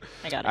got it.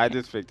 I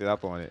just picked it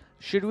up on it.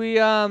 Should we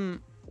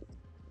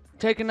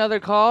take another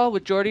call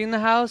with Jordy in the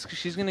house? Cause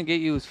she's gonna get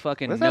you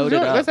fucking noted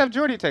up. Let's have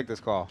Jordy take this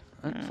call.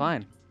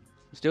 Fine,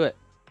 let's do it.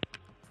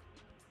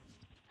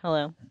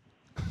 Hello.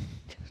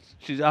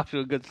 She's off to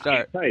a good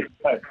start. Hi.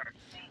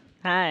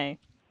 Hi.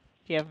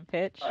 Do you have a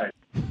pitch? Hi.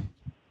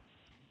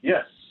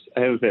 Yes, I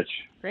have a pitch.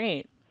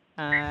 Great.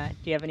 Do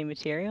you have any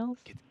materials?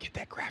 Get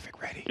that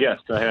graphic ready. Yes,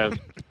 I have.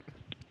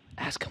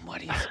 Ask him what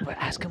he's doing.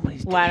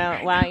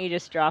 Why don't you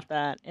just drop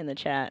that in the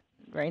chat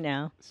right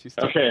now?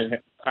 Okay,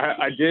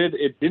 I did.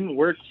 It didn't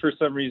work for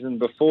some reason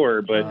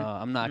before, but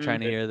I'm not trying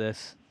to hear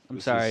this. I'm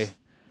sorry.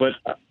 But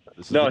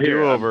This is no, a here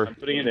do-over. I'm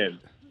putting it in.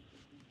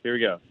 Here we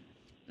go.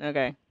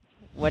 Okay.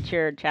 What's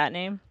your chat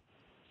name?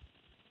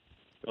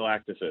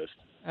 Galacticist.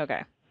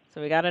 Okay.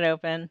 So we got it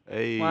open.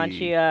 Hey. Why don't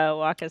you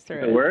walk us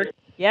through Does it work?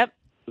 Yep.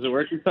 Does it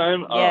work this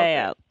time?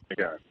 Yeah.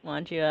 Okay. Why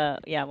don't you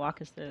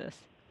walk us through this?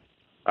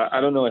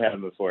 I don't know what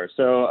happened before.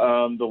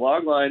 So the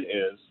log line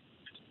is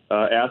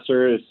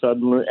Acer,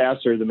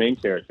 the main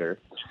character,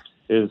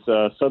 is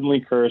suddenly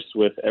cursed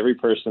with every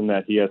person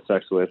that he has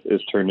sex with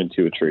is turned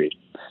into a tree.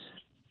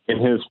 In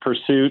his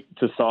pursuit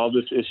to solve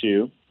this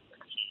issue,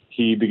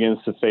 he begins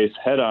to face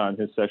head-on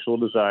his sexual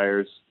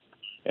desires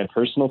and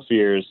personal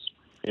fears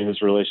in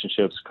his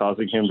relationships,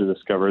 causing him to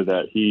discover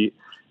that he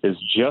is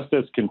just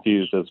as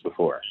confused as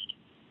before.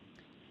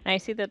 I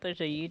see that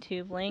there's a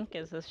YouTube link.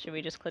 Should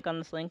we just click on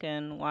this link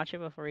and watch it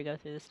before we go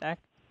through the stack?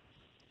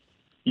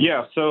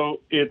 Yeah,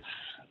 so it's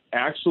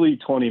actually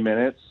 20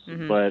 minutes,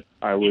 but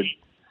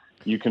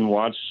you can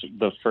watch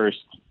the first.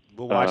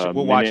 We'll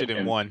watch it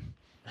in one.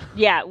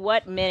 Yeah,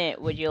 what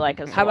minute would you like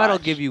us to How about I'll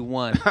watch? give you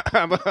one?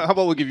 How about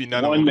we'll give you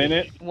none of them? 1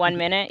 minute? 1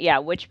 minute? Yeah,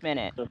 which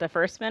minute? The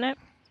first minute?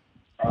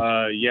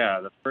 Yeah,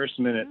 the first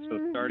minute. So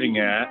starting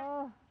at.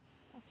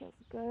 That feels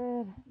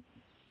good.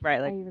 Right,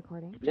 like. Are you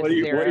recording? Just What are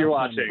you zero.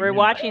 watching? We're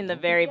watching the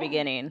very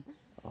beginning.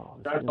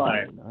 That's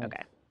fine.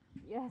 Okay.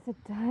 Yes, it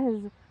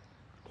does.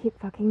 Keep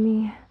fucking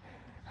me.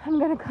 I'm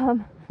gonna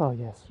come. Oh,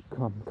 yes.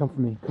 Come for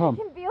me. Come.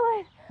 I can feel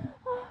it.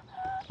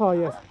 Oh,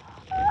 yes.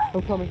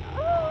 I'm coming.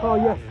 Oh,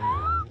 yes.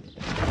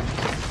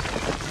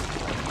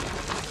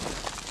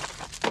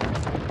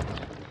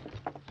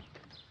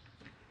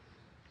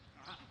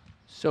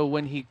 So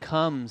when he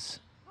comes,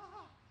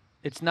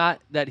 it's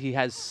not that he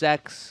has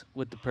sex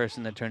with the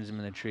person that turns him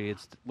in the tree.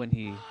 It's when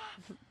he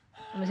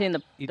I'm saying the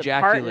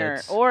partner,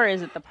 ejaculates. or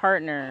is it the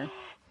partner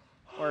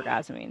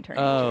orgasming and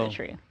turning into the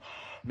tree?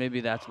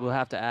 Maybe we'll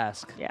have to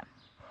ask. Yeah.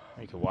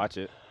 You can watch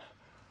it.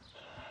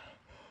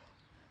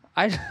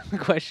 I have a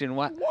question.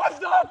 What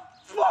the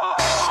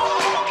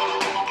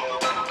fuck?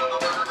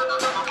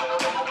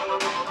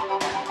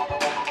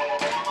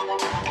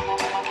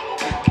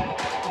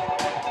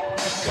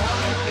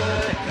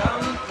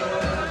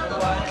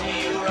 What do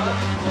you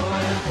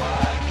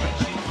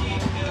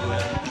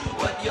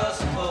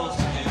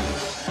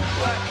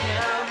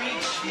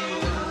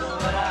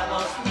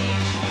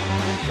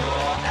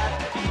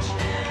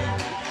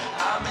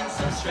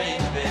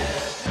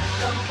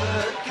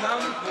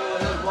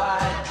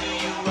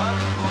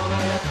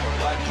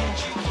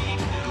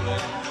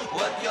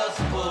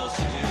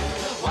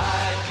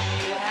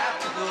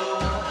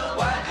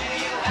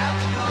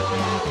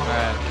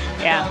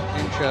Yeah.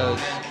 Intros.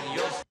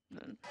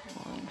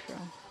 Intro.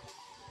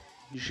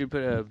 You should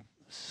put a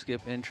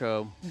skip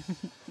intro.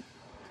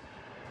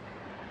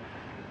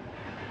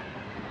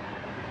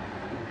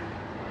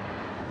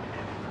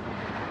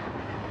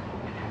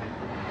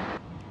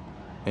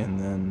 And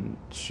then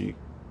she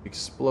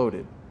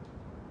exploded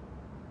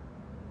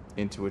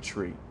into a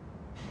tree.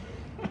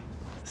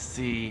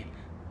 See,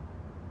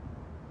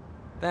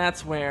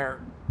 that's where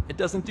it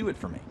doesn't do it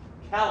for me.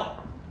 Callum,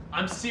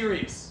 I'm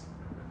serious.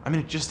 I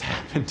mean, it just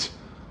happened.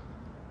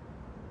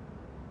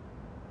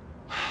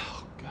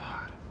 Oh,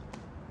 God.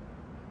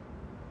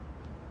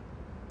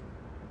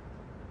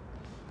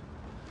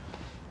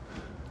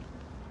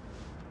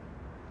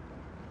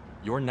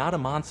 You're not a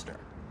monster.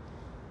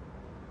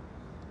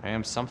 I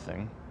am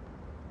something.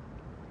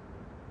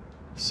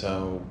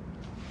 So,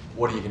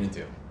 what are you gonna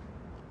do?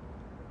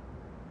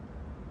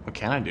 What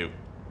can I do?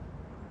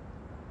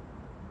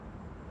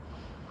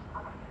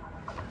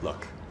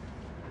 Look,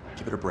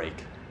 give it a break.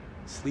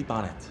 Sleep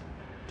on it.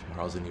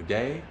 Tomorrow's a new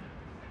day.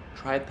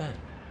 Try it then.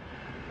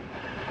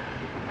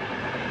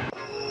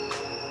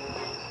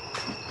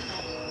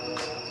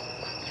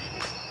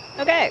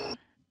 Okay.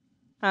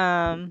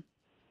 Do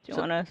you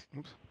want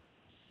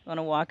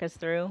to walk us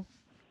through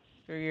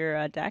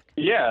your deck?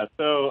 Yeah.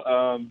 So,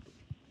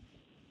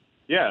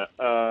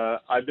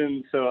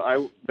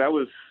 that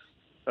was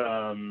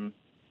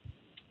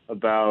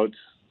about.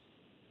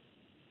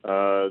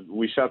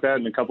 We shot that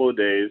in a couple of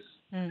days,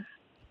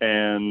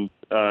 and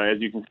as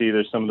you can see,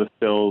 there's some of the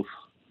stills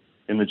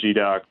in the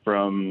G-Doc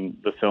from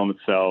the film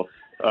itself,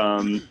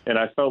 and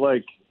I felt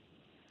like,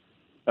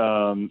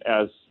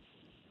 as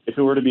if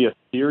it were to be a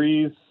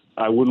series,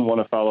 I wouldn't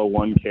want to follow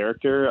one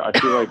character. I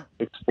feel like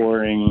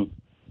exploring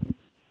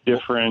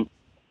different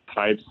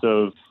types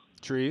of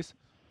trees,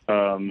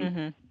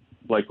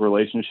 like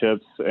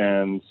relationships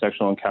and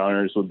sexual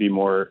encounters would be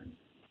more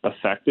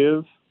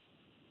effective.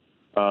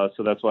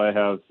 So that's why I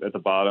have at the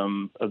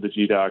bottom of the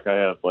G-Doc, I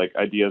have like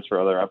ideas for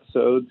other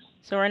episodes.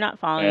 So we're not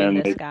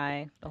following this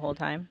guy the whole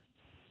time?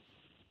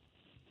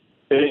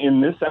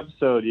 In this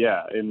episode,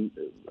 yeah.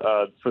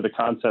 For the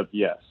concept,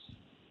 yes.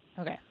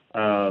 Okay.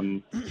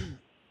 And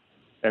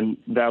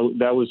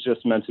that was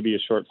just meant to be a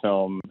short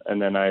film,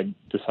 and then I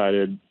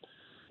decided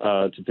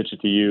to pitch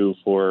it to you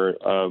for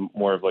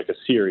more of like a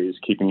series,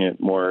 keeping it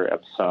more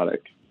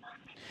episodic.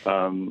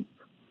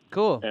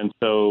 Cool. And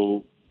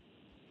so,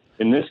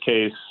 in this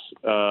case,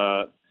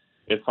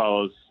 it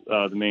follows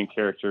the main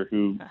character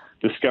who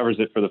discovers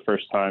it for the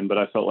first time. But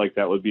I felt like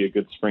that would be a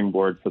good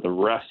springboard for the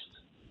rest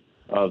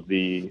of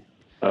the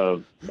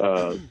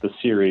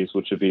series,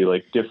 which would be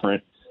like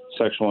different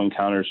sexual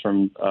encounters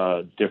from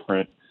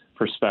different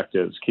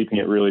perspectives, keeping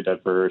it really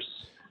diverse,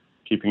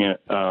 keeping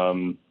it.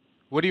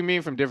 What do you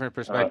mean from different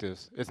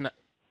perspectives? It's not.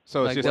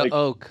 So like it's just the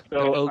oak, the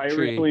oak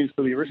tree.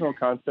 So the original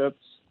concept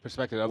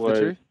perspective of was,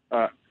 the tree.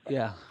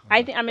 Yeah.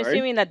 I'm Sorry?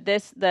 assuming that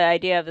the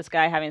idea of this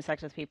guy having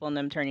sex with people and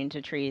them turning into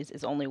trees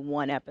is only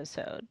one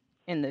episode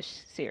in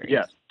this series.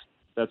 Yes,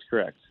 that's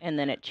correct. And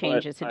then it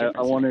changes to different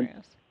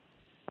scenarios.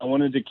 I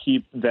wanted to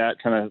keep that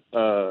kind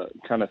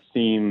of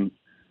theme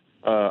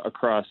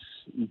across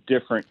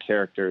different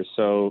characters.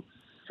 So,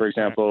 for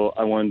example,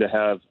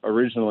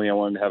 originally I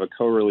wanted to have a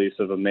co-release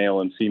of a male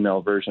and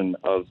female version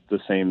of the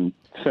same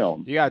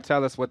film. You gotta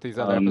tell us what these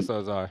other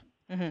episodes are.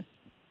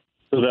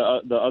 So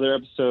the other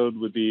episode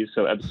would be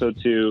episode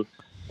 2.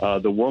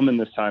 The woman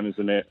this time is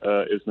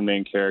the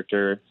main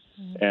character,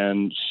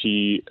 and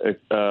she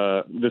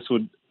this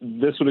would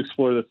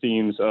explore the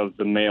themes of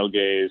the male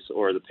gaze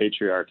or the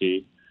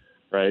patriarchy,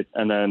 right?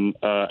 And then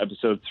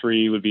episode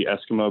 3 would be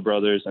Eskimo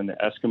brothers and the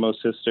Eskimo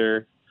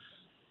sister.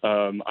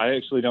 I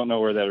actually don't know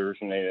where that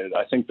originated.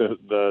 I think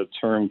the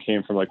term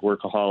came from like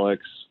workaholics,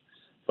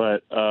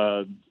 but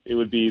it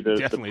would be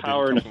the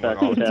power and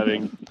effect of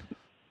having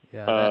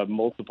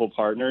multiple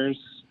partners,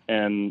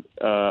 and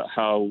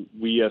how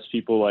we as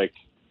people like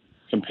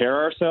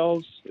compare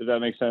ourselves, if that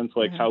makes sense,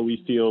 like how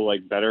we feel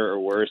like better or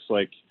worse,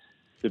 like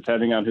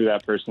depending on who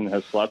that person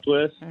has slept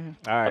with. All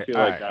right, I feel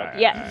like that.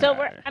 Yeah, so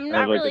I'm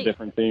not like really a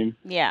different theme.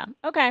 Yeah.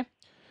 Okay.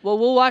 Well,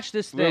 we'll watch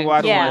this thing. We'll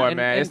watch more,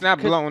 man. It's not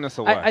blowing us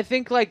away. I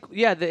think, like,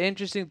 the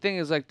interesting thing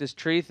is, like, this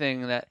tree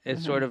thing that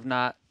is sort of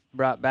not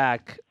brought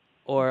back,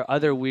 or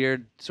other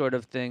weird sort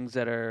of things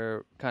that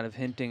are kind of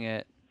hinting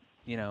at,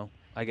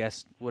 I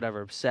guess,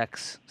 whatever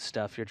sex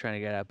stuff you're trying to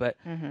get at. But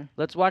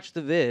let's watch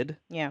the vid.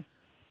 Yeah.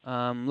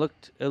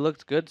 It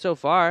looked good so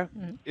far.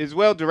 It's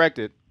well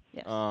directed.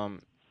 Yes.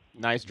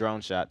 Nice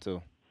drone shot,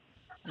 too.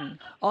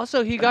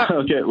 Also, he got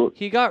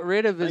he got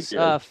rid of his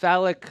Thank you.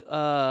 phallic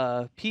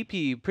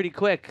pee-pee pretty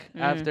quick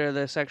after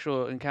the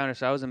sexual encounter,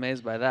 so I was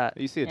amazed by that.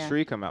 You see a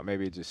tree come out,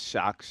 maybe it just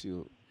shocks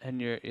you.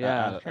 And you're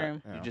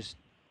True. you just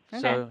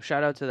Okay. so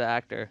shout out to the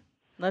actor.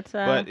 Let's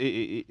But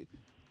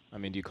I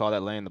mean, do you call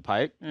that laying the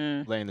pipe,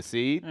 laying the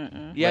seed?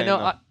 Yeah,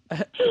 no,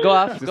 go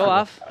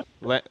off.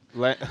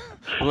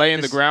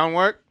 Laying the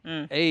groundwork.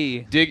 Hey,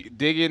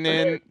 digging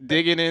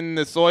in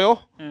the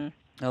soil.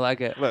 I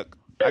like it. Look,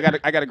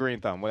 I got a green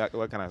thumb. What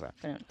can I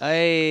say?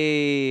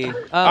 Hey.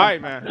 All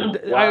right, man.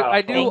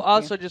 I do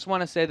also just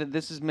want to say that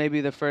this is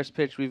maybe the first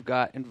pitch we've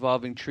got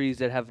involving trees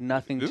that have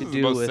nothing This to is the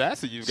do most with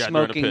sassy you've got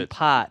during a smoking pitch.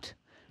 pot.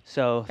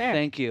 So Fair.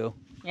 thank you.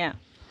 Yeah.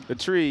 The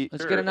tree.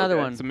 Let's get another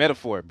one. It's a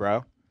metaphor,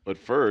 bro. But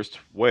first,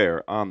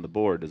 where on the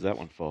board does that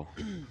one fall?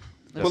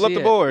 Pull up the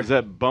board. Does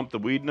that bump the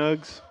weed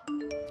nugs?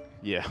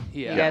 Yeah.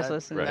 You guys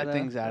listen to that the-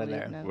 thing's out of the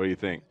there. weed nugs? What do you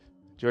think?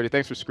 Jordy,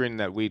 thanks for screening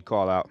that weed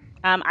call out.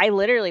 I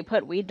literally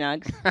put weed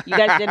nugs. You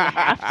guys didn't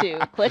have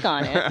to click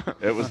on it.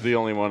 It was the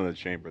only one in the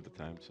chamber at the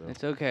time, so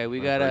It's okay. We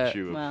by gotta.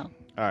 virtue of- Well,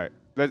 All right.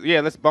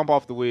 Let's bump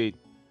off the weed.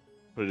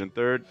 Put it in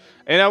third.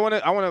 And I want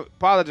to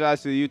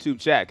apologize to the YouTube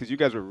chat because you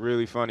guys were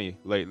really funny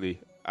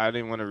lately. I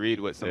didn't want to read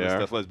what some of the Yeah.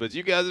 stuff was, but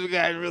you guys have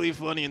gotten really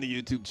funny in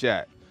the YouTube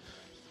chat.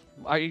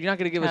 Are you not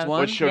gonna give us one?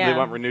 What show do they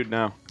want renewed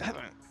now?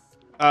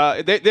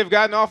 They've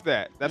gotten off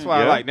that. That's why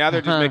I Yeah? like. Now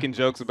they're just making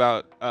jokes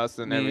about us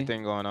and Me.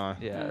 everything going on.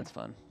 Yeah, that's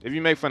fun. If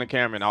you make fun of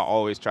Cameron, I'll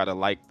always try to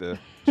like the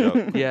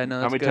joke. Yeah, no.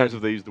 How That's many good. times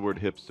have they used the word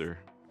hipster?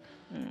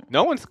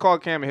 No one's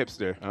called Cam a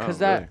hipster. Oh, Because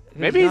that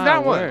Maybe he's a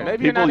not one. word.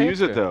 Maybe you're People not a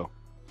use it hipster. though.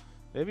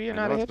 Maybe you're I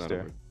not a know it's not a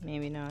hipster. word.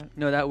 maybe not.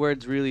 No, that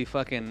word's really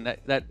fucking.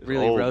 That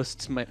really old.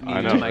 roasts me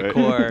I to know, my right?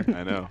 core.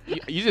 I know.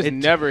 You just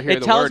never hear It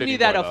the tells word me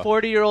that anymore, a though.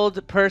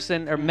 40-year-old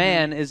person or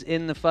man is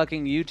in the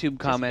fucking YouTube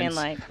comments.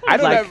 like,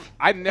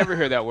 I never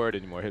hear that word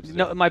anymore. Hipster.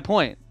 No, my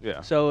point.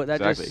 Yeah. So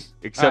that Exactly. just.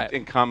 Except all right.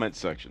 in comment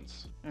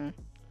sections. Used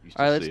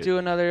to All right, see let's it. do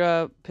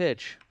another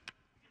pitch.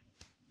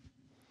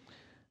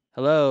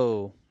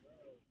 Hello.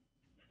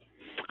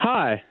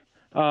 Hi.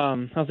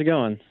 How's it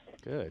going?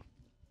 Good.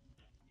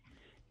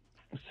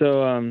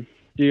 So,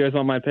 do you guys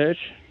want my pitch?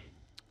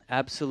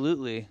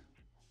 Absolutely.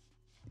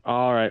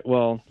 All right.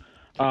 Well,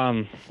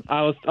 I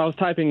was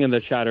typing in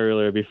the chat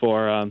earlier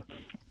before.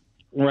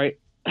 Right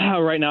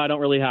now, I don't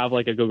really have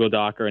like a Google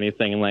Doc or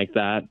anything like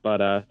that,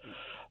 but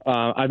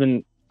I've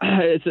been.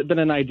 It's been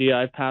an idea.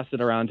 I've passed it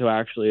around to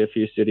actually a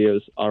few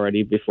studios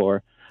already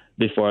before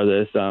this.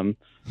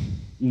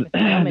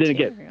 Didn't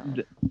get.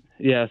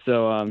 Yeah.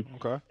 So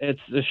okay. It's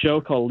a show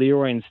called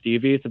Leroy and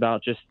Stevie. It's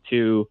about just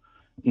two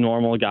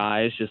normal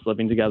guys just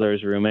living together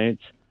as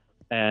roommates,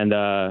 and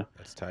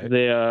that's tight.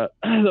 They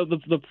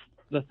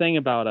the thing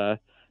about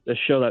the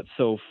show that's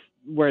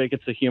where it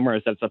gets the humor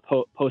is that it's a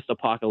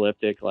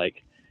post-apocalyptic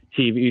like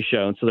TV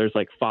show, and so there's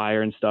like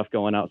fire and stuff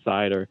going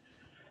outside, or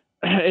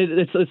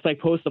it's like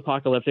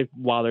post-apocalyptic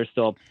while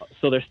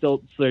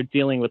they're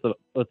dealing with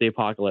the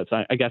apocalypse.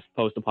 I guess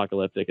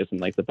post-apocalyptic isn't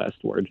like the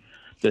best word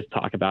to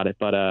talk about it,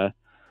 but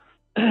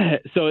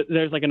so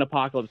there's like an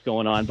apocalypse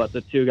going on, but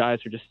the two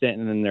guys are just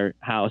sitting in their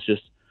house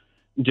just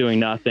doing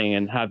nothing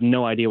and have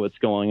no idea what's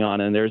going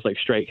on, and there's like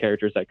straight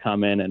characters that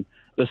come in, and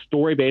the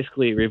story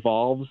basically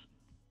revolves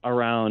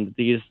around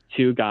these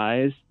two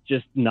guys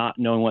just not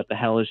knowing what the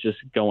hell is just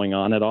going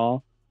on at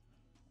all,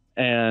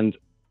 and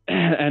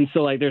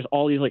so like there's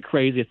all these like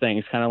crazy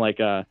things, kind of like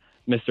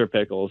Mr.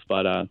 Pickles,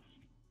 but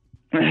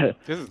this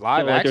is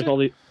live so, like, action. there's all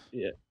these,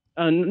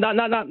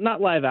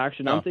 not live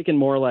action. No. I'm thinking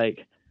more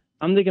like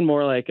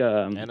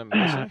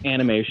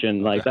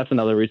animation. Like that's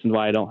another reason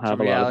why I don't have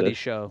It's a a lot of reality this.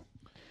 show.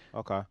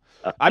 Okay.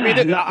 I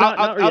mean,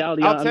 not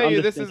reality. I'll tell I'm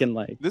you, just this thinking,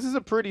 like, is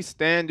a pretty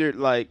standard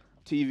like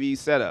TV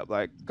setup.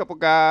 Like a couple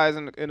guys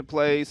in a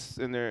place,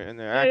 and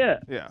they're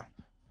yeah.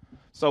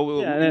 So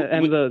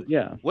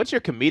what's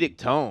your comedic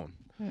tone?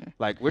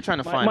 Like we're trying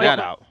to find that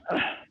out.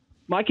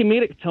 My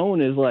comedic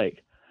tone is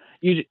like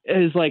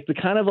the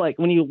kind of like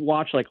when you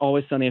watch like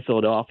Always Sunny in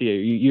Philadelphia,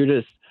 you're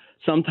just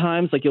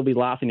sometimes like you'll be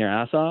laughing your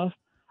ass off,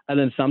 and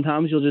then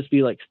sometimes you'll just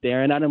be like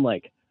staring at them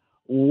like,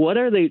 what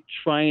are they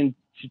trying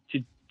to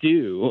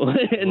do?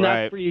 And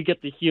Right. that's where you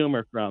get the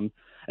humor from.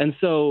 And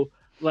so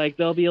like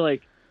there'll be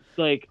like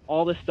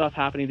all this stuff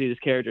happening to these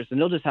characters, and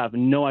they'll just have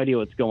no idea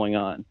what's going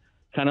on.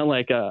 Kind of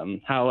like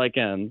how like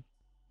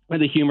where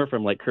the humor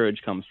from like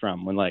Courage comes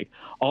from, when like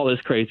all this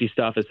crazy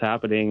stuff is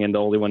happening and the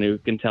only one who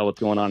can tell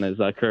what's going on is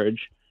Courage.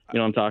 You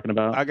know what I'm talking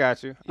about? I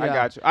got you. I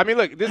got you. I mean,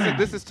 look,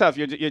 this is tough.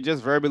 You're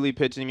just verbally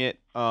pitching it.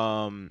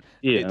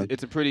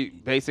 It's a pretty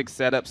basic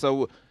setup.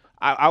 So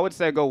I would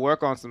say go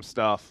work on some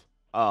stuff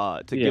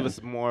to give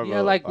us more of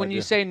a like when idea.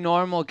 you say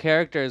normal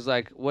characters,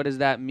 like what does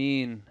that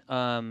mean?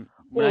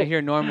 When I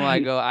hear normal, I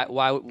go,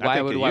 why would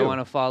I want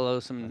to follow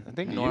some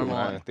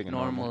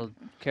normal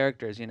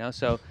characters? You know,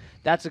 so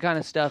that's the kind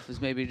of stuff is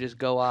maybe just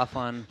go off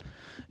on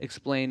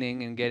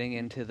explaining and getting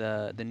into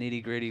the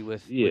nitty gritty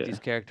with these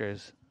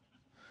characters.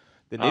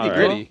 The nitty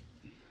gritty,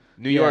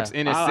 New York's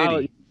inner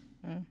city.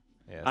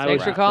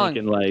 Thanks for calling.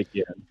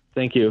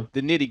 Thank you.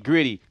 The nitty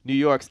gritty, New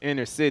York's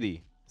inner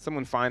city.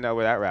 Someone find out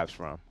where that rap's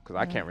from, because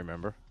I can't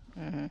remember.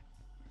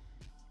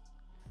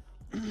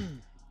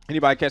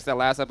 Anybody catch that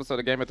last episode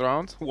of Game of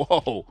Thrones?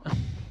 Whoa.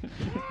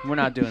 We're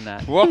not doing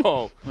that.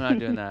 Whoa. We're not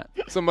doing that.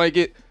 Somebody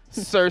get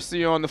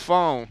Cersei on the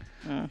phone.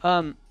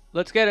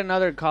 Let's get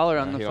another caller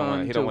on the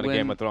phone. He don't want win. a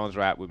Game of Thrones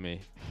rap with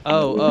me.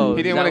 Oh.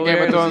 He didn't want a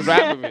Game of Thrones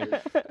rap with me.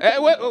 Hey,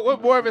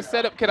 what more of a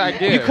setup could I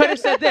give? You could have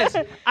said this.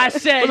 I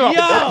said,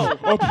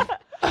 yo.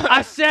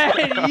 I said,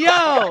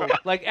 yo.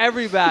 Like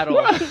every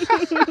battle.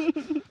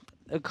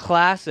 A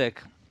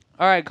classic.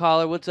 All right,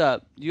 caller, what's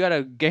up? You got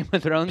a Game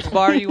of Thrones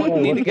bar you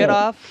need to get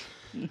off?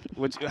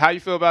 How you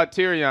feel about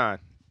Tyrion?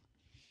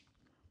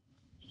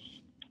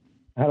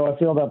 How do I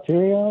feel about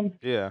Tyrion?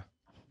 Yeah.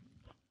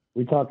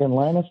 We talking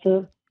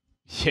Lannister?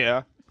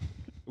 Yeah.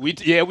 We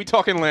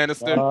talking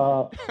Lannister.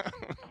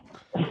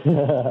 I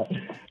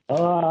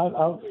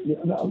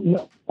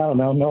don't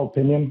know. No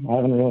opinion.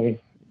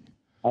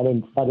 I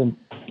didn't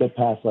get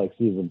past like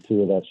season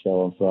 2 of that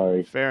show. I'm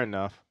sorry. Fair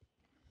enough.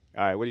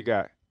 All right, what do you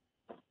got?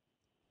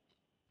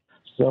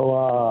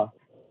 So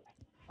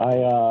I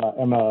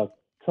am a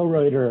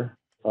co-writer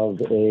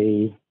of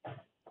a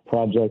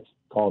project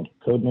called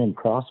Codename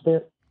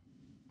CrossFit,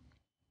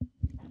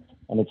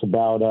 and it's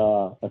about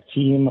a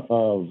team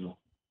of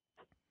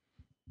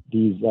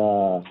these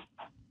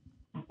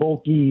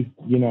bulky,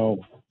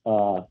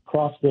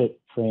 CrossFit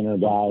trainer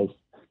guys.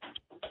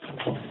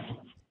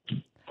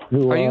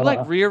 Are you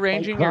like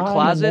rearranging your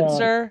closet,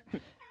 sir?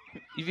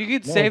 If you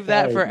could save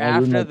that for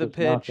after the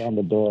pitch. On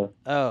the door.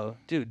 Oh,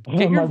 dude,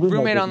 get your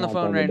roommate on the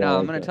phone right now.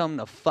 I'm gonna tell him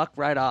to fuck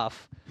right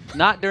off.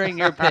 Not during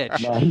your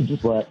pitch. No, he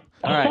just left.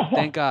 All right,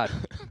 thank God.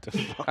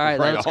 All right,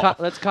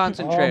 let's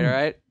concentrate. All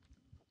right.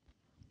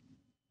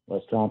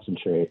 Let's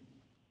concentrate.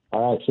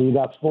 All right, so you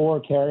got 4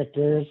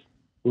 characters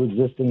who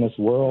exist in this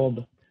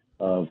world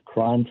of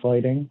crime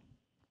fighting,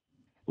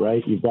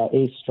 right? You've got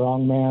Ace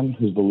Strongman,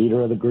 who's the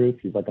leader of the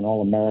group. He's like an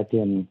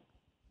all-American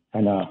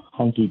kind of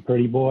hunky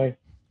pretty boy.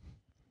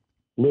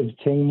 Liv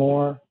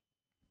Tingmore,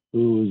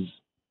 who's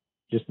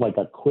just like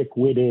a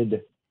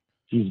quick-witted,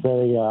 she's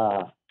very,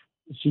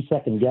 she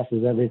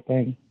second-guesses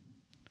everything.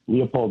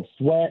 Leopold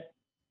Sweat,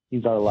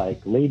 he's our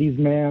like ladies'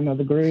 man of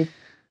the group.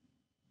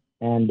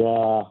 And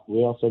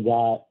we also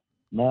got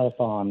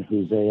Marathon,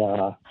 who's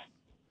a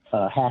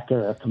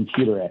hacker, a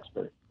computer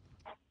expert.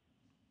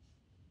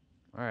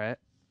 All right.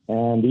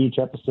 And each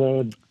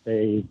episode,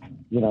 they,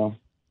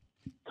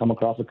 come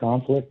across a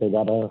conflict. They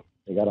gotta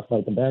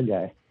fight the bad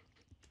guy.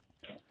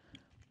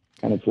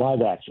 And it's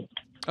live action.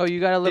 Oh,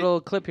 you got a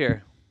little clip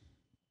here.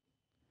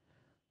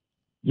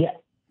 Yeah.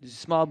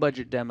 Small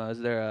budget demo. Is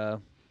there a?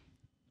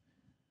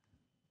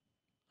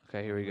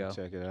 Okay, here we go.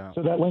 Check it out.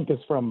 So that link is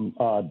from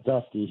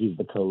Dusty. He's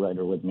the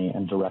co-writer with me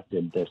and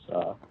directed this.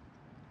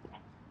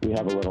 We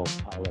have a little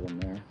pilot in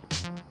there.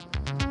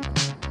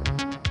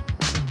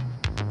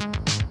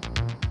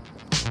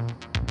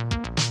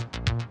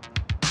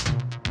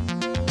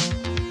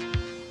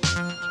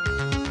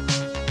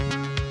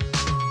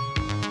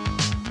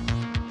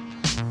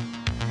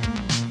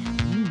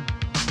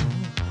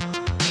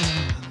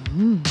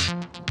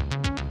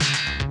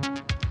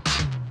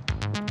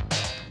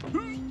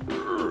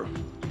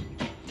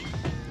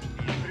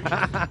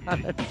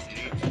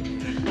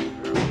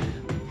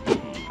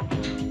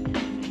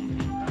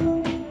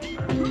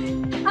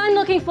 I'm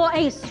looking for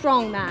a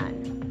strong man.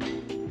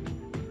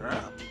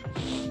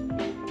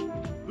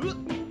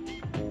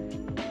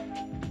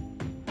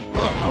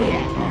 Oh,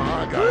 yeah.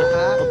 I got it.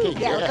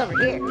 Okay, Yeah, look over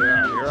here.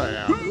 Yeah, here I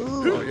am.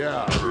 Oh,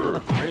 yeah.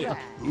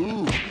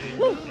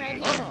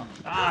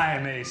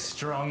 I'm a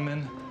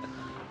strongman.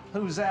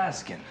 Who's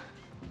asking?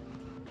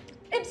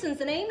 Ibsen's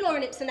the name,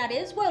 Lauren Ibsen that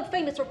is, world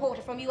famous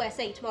reporter from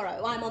USA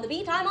Tomorrow. I'm on the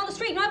beat, I'm on the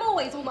street, and I'm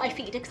always on my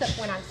feet, except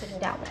when I'm sitting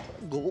down.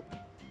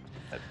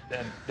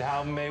 And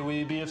how may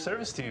we be of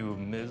service to you,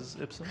 Ms.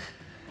 Ibsen?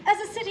 As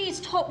the city's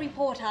top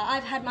reporter,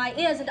 I've had my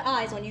ears and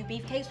eyes on you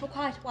beefcakes for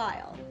quite a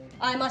while.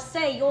 I must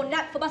say, your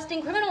knack for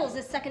busting criminals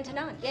is second to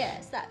none.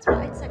 Yes, that's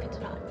right, second to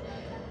none.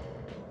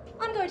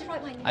 I'm going to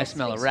write my next I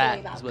smell a big rat,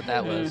 story about is what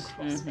that was.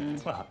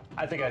 Well,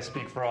 I think I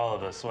speak for all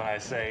of us when I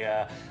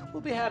say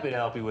we'll be happy to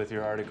help you with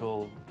your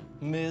article,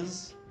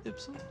 Ms.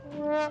 Ibsen.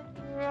 Yeah,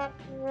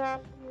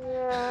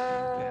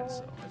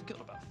 so I've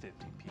killed about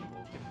 50 people.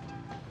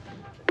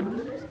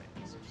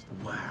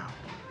 Wow.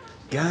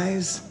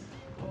 Guys,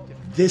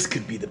 this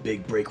could be the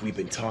big break we've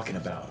been talking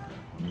about.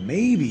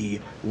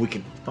 Maybe we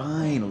can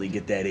finally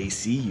get that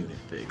AC unit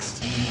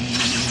fixed.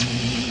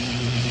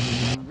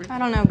 I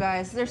don't know,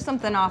 guys. There's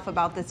something off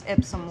about this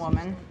Ipsum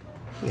woman.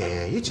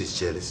 Yeah, you're just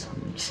jealous.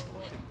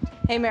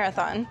 Hey,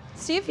 Marathon,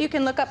 see if you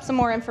can look up some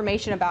more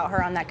information about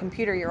her on that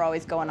computer you're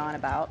always going on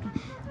about.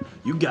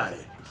 You got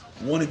it.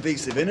 One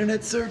invasive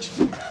internet search?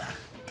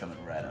 Coming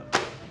right up.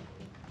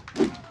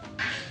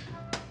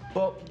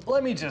 Well,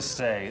 let me just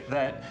say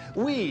that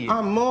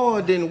I'm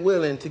more than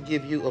willing to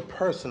give you a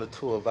personal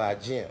tour of our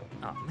gym.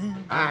 Oh,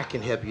 man. I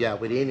can help you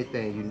out with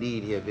anything you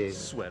need here, baby.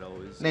 Sweat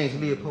always. Name's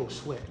Leopold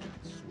Sweat.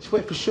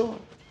 Sweat for short.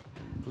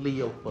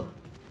 Leo for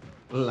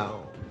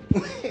long.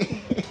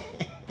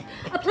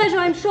 A pleasure,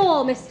 I'm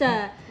sure,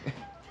 Mr.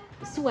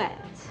 Sweat.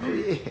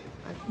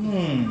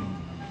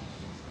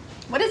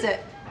 What is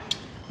it?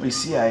 Well, you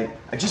see, I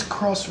just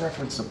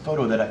cross-referenced a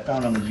photo that I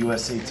found on the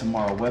USA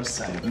Tomorrow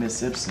website of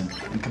Miss Ibsen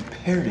and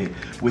compared it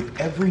with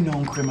every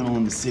known criminal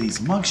in the city's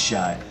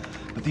mugshot.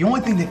 But the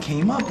only thing that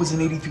came up was an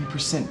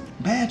 83%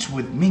 match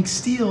with Mink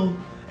Steele,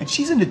 and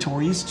she's a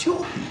notorious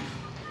jewel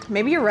thief.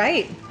 Maybe you're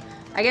right.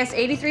 I guess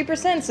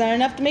 83% is not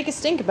enough to make a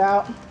stink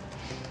about.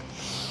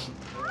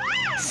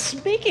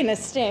 Speaking of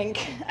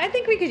stink, I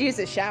think we could use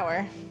a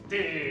shower.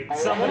 Did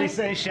somebody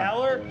say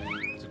shower?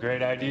 It's a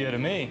great idea to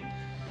me.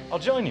 I'll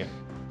join you.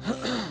 All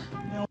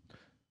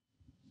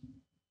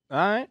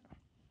right.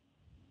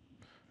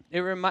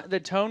 The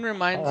tone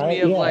reminds All right,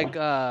 me of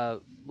yeah.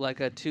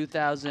 like a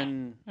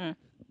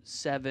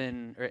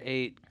 2007 or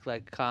 8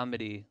 like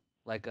comedy,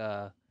 like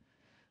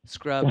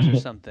Scrubs or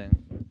something.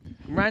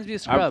 Reminds me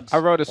of Scrubs. I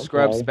wrote a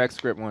Scrubs Okay. spec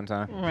script one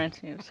time.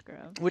 Reminds me of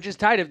Scrubs. Which is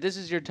tight. If this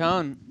is your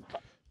tone,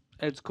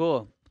 it's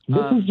cool.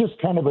 This is just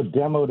kind of a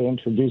demo to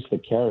introduce the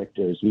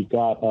characters. We've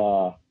got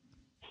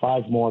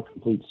 5 more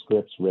complete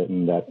scripts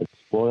written that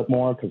explore it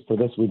more, because for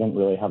this we didn't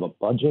really have a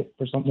budget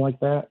for something like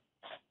that.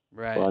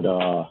 Right. But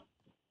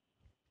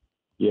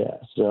yeah,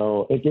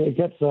 so it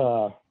gets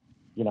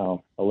you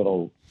know,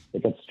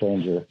 it gets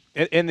stranger.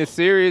 In the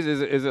series,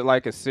 is it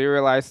like a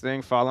serialized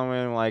thing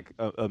following like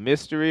a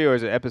mystery, or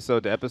is it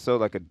episode to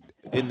episode, like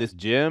in this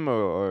gym,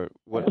 or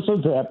what?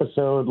 Episode to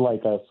episode,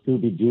 like a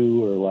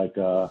Scooby-Doo, or like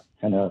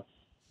kind of,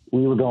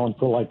 we were going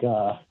for like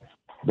the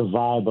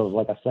vibe of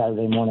like a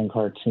Saturday morning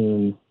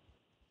cartoon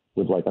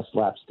with like a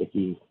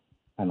slapsticky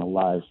kind of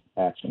live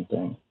action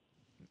thing.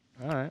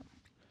 All right.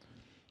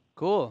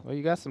 Cool. Well,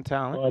 you got some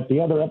talent. But the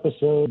other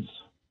episodes,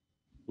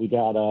 we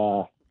got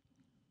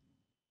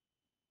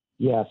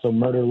so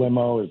Murder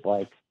Limo is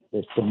like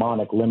this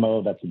demonic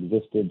limo that's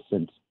existed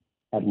since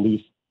at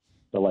least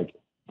the like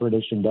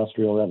British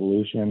Industrial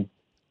Revolution,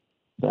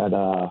 that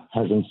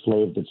has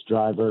enslaved its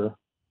driver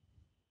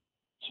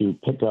to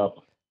pick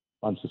up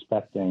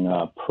unsuspecting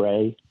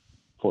prey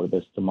for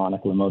this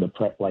demonic limo to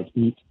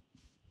eat.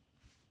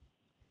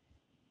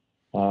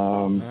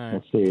 Right.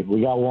 Let's see.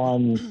 We got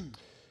one.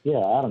 Yeah,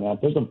 I don't know.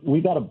 We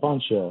got a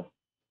bunch of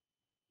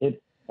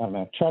it. I don't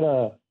know. Try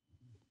to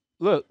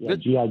look.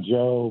 G.I.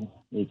 Joe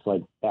meets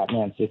like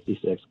Batman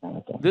 66 kind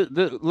of thing.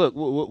 Look,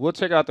 we'll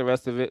check out the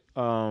rest of it.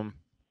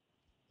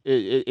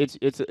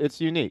 It's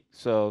unique.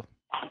 So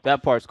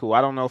that part's cool.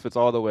 I don't know if it's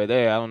all the way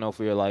there. I don't know if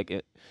we're like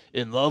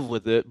in love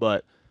with it,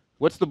 but.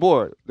 What's the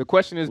board? The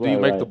question is, do you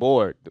make the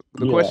board?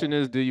 The question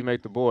is, do you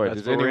make the board?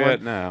 That's where we're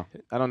at now.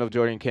 I don't know if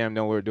Jordy and Cam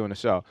know we're doing a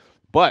show,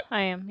 but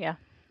I am, yeah.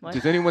 What?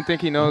 Does anyone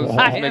think he knows who's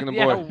making the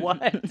board?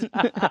 What?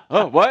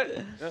 Oh, what?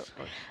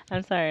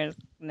 I'm sorry, I was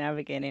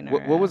navigating.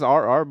 What was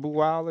our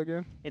buwal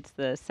again? It's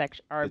the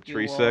section. Our The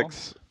tree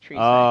sex. Tree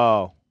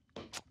oh,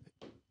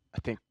 I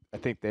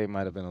think they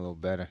might have been a little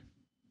better.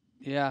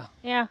 Yeah.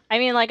 Yeah, I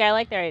mean, like I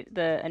like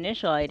the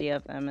initial idea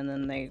of them, and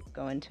then they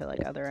go into like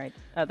other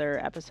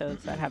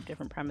episodes that have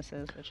different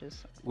premises, which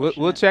is.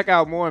 We'll check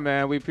out more,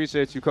 man. We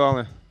appreciate you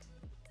calling.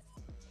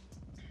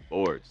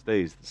 Board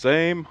stays the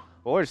same.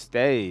 Board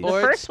stays. The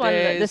first one,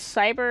 the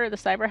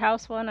cyber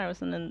house one, I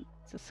was in the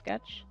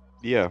sketch.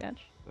 Yeah.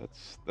 Sketch.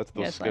 That's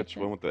the Yeah, sketch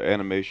like one with the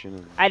animation.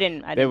 And I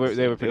didn't. They were It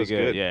pretty was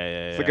good.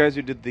 Yeah. It's the guys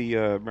who did the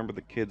remember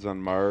the Kids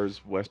on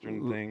Mars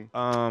Western thing.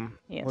 Yes,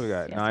 what do we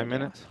got? yes, 9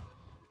 minutes.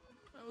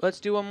 Let's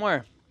do one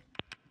more.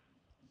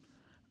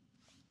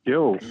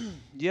 Yo.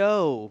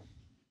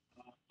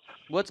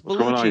 What's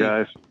going on,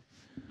 guys?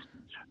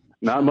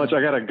 Not much.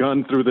 I got to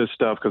gun through this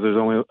stuff because there's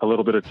only a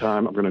little bit of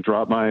time. I'm going to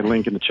drop my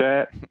link in the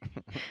chat.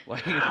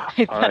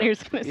 I thought he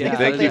was going to say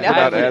Thank you for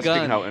not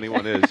asking how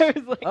anyone is.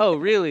 Oh,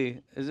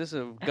 really? Is this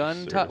a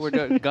gun talk? We're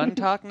doing gun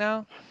talk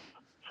now?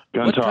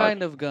 Gun what talk.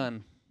 kind of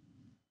gun?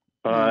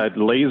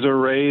 Laser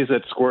rays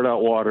that squirt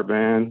out water,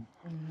 man.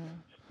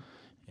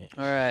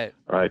 All right.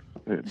 All right.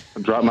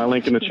 Drop my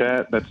link in the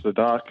chat. That's the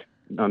doc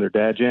under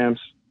Dad Jams.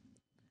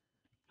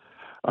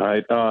 All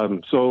right.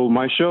 So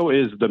my show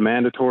is The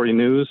Mandatory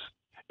News.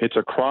 It's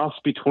a cross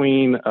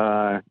between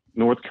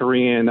North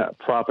Korean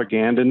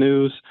propaganda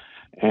news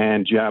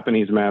and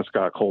Japanese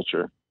mascot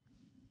culture.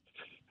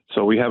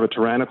 So we have a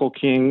tyrannical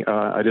king.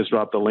 I just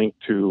dropped the link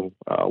to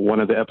one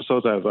of the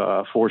episodes. I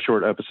have 4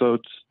 short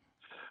episodes.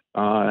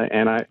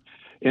 And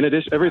in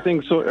addition,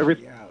 everything.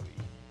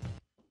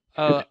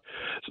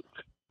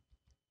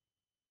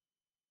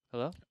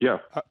 Hello? Yeah.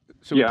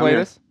 Should we play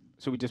this?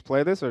 Should we just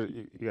play this, or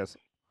you guys?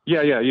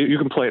 Yeah. You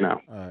can play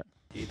now. All right.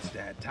 It's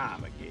that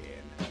time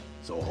again,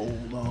 so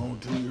hold on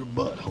to your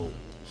buttholes.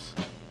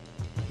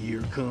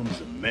 Here comes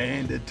the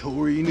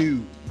mandatory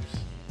news.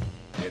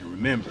 And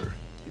remember,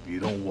 if you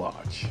don't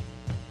watch,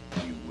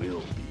 you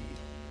will be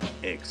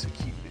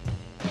executed.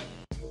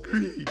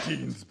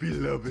 Greetings,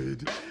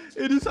 beloved.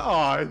 It is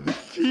I, the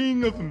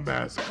king of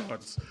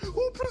mascots,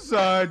 who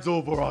presides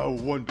over our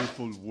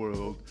wonderful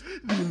world,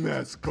 the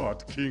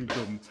Mascot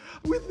Kingdom,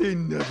 with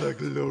another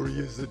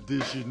glorious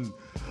edition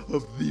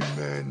of the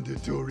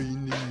Mandatory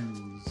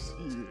News.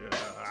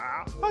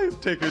 Yeah. I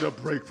have taken a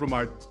break from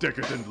my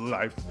decadent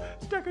life,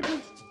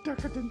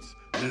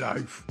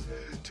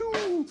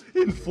 to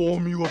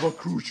inform you of a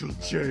crucial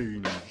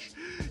change.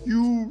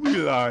 You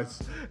realize,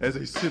 as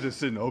a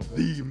citizen of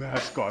the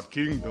Mascot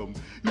Kingdom,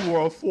 you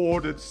are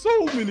afforded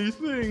so many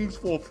things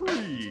for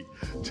free,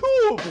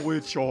 2 of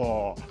which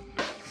are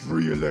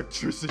free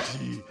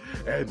electricity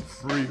and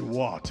free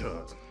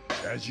water.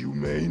 As you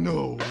may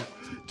know,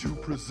 to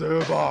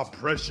preserve our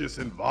precious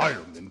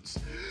environment,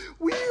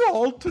 we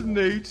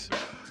alternate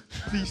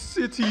the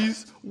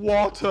city's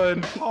water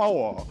and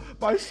power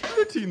by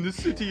splitting the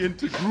city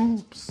into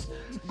groups.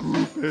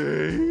 Group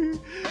A and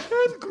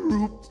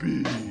Group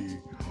B.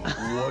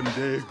 One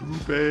day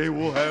Group A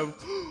will have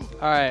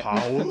All right, power.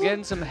 I'm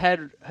getting some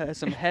head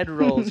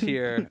rolls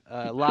here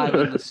live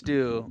in the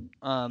stew.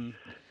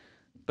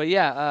 But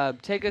yeah,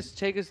 take us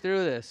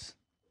through this.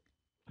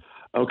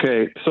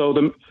 Okay, so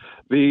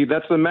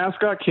that's the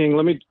Mascot King.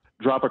 Let me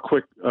drop a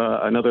quick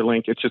another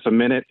link. It's just a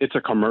minute. It's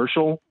a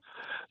commercial.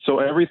 So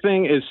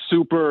everything is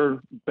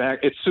super back.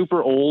 It's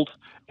super old,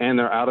 and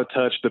they're out of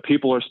touch. The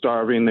people are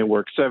starving. They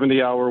work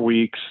 70-hour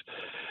weeks.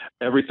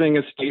 Everything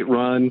is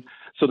state-run.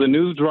 So the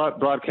news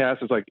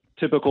broadcast is like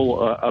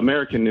typical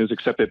American news,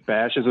 except it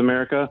bashes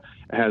America.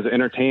 It has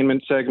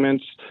entertainment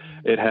segments.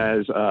 It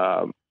has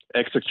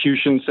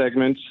execution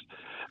segments.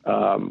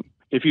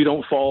 If you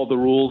don't follow the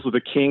rules,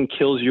 the king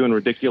kills you in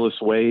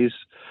ridiculous ways.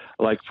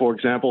 Like, for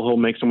example, he'll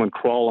make someone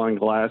crawl on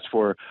glass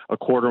for a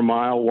quarter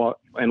mile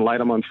and light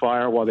them on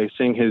fire while they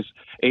sing his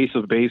Ace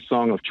of Base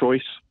song of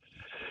choice.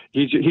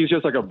 He's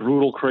just like a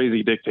brutal,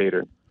 crazy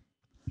dictator.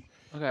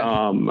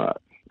 Okay.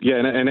 Yeah,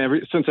 and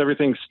since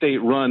everything's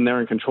state-run,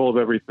 they're in control of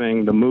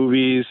everything. The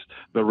movies,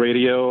 the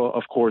radio,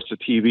 of course, the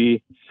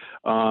TV.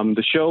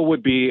 The show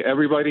would be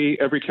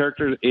every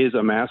character is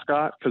a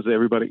mascot because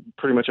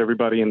pretty much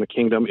everybody in the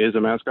kingdom is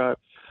a mascot.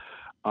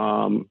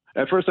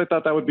 At first, I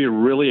thought that would be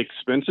really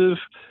expensive,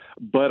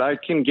 but I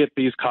can get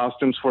these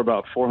costumes for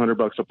about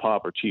 $400 a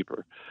pop or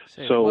cheaper.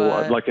 So,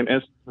 like an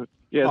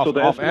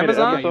off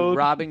Amazon? Episode,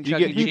 robbing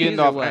Chuck you getting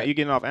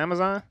off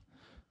Amazon?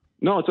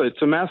 No,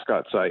 it's a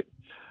mascot site.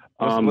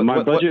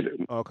 My budget.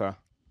 Okay.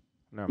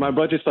 My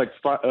budget's like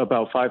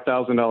about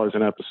 $5,000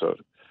 an episode.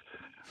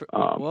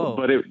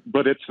 But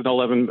it's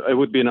it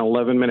would be an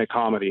 11-minute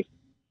comedy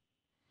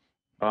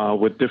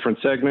with different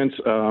segments.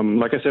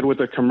 Like I said, with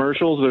the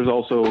commercials, there's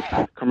also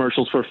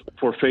commercials for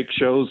fake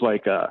shows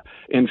like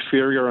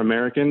Inferior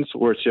Americans,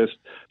 where it's just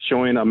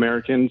showing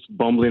Americans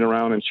bumbling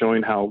around and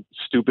showing how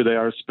stupid they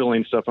are,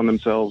 spilling stuff on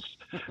themselves.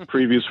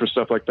 Previews for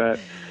stuff like that.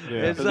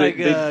 Yeah. It's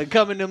like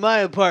coming to my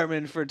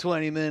apartment for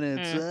 20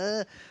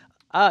 minutes.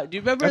 Do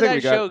you remember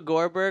that show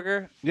Gore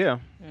Burger? Yeah.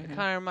 It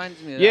kind of reminds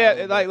me of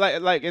that. Yeah,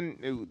 like,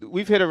 and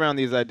we've hit around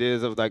these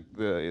ideas of like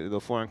the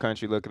foreign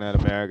country looking at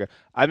America.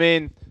 I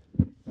mean,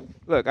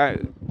 look,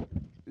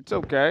 it's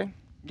okay.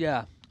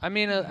 Yeah, I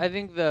mean, I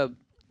think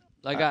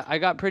I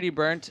got pretty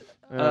burnt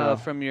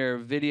from your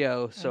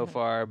video so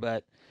far,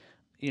 but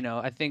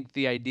I think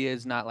the idea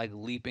is not like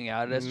leaping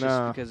out at us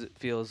just because it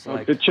feels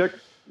like.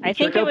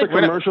 Check out the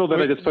commercial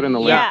that I just put in the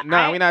link.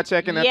 We're not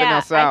checking anything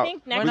else out.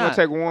 We're going to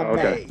take one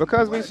more.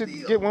 Because we should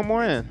get one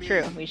more in.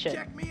 True, we should.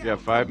 Yeah,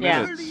 5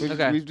 minutes.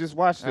 We've just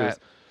watched this.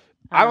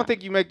 I don't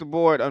think you make the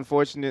board,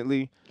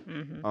 unfortunately.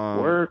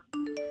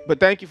 But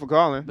thank you for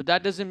calling. But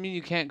that doesn't mean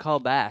you can't call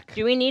back.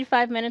 Do we need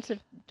 5 minutes to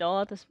dole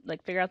out this,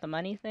 like figure out the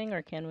money thing,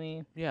 or can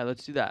we? Yeah,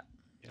 let's do that.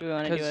 Do we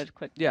want to do a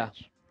quick pitch? Yeah.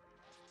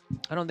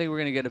 I don't think we're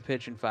going to get a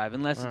pitch in 5,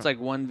 unless it's like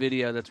one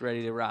video that's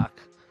ready to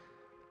rock.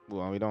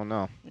 Well, we don't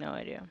know. No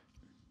idea.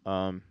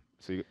 So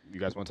you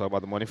guys want to talk about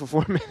the money for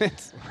 4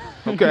 minutes?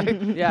 Okay.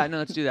 Yeah, no,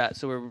 let's do that.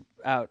 So we're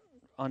out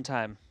on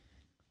time.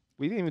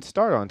 We didn't even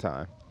start on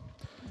time.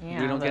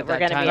 Yeah, we don't get we're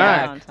that gonna time be out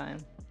back. on time.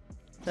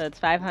 So it's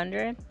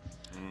 500.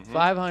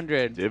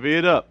 500. Divvy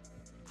it up.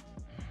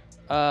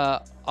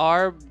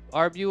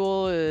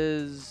 Arbule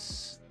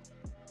is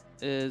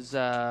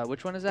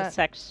which one is that? The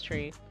sex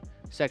tree.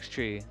 Sex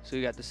tree. So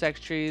we got the sex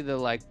tree, the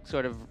like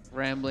sort of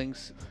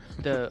ramblings,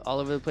 the all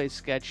over the place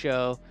sketch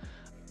show.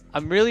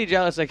 I'm really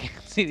jealous I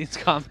can't see these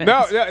comments.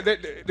 No,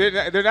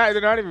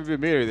 they're not even being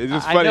mean. It's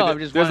just funny. I know, I'm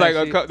just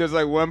there's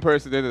like one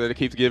person in there that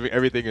keeps giving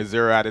everything a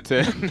 0 out of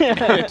 10.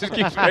 It just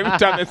keeps every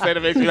time they say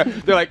it makes me laugh.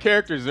 They're like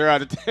characters 0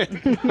 out of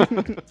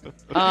 10.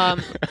 All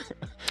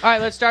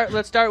right, let's start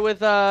with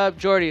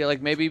Jordy.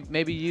 Like maybe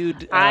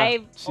you'd.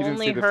 I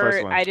only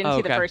heard. I didn't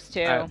see the first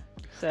two. Right.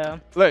 So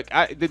look,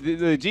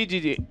 the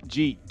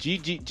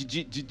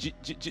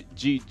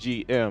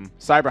GGM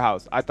Cyber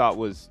House I thought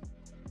was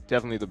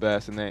definitely the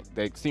best, and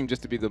they seem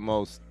just to be the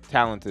most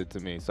talented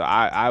to me. So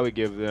I would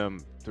give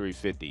them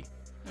 350.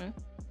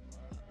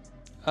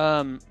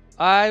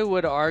 I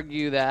would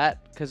argue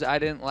that because I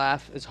didn't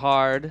laugh as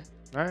hard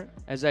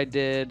as I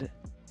did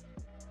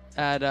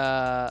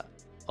at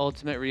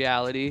Ultimate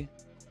Reality.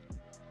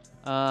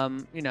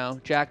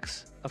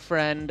 Jack's a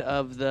friend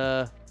of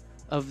the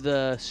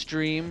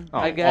stream,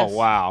 I guess. Oh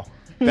wow.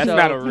 That's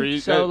not a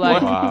reason. So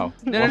like, wow.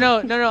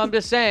 No. I'm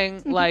just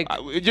saying, like,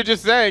 you're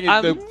just saying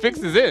the fix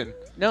is in.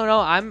 No.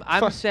 I'm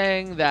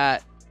saying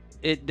that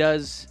it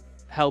does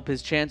help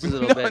his chances a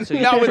little bit. So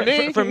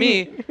for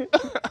me,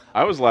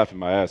 I was laughing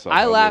my ass off.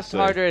 I laughed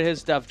harder at his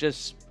stuff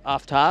just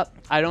off top.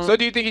 So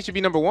do you think he should be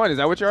number 1? Is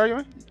that what you're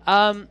arguing?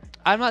 I'm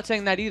not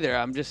saying that either.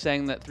 I'm just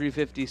saying that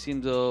 350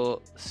 seems a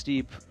little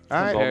steep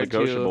compared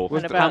to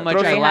how much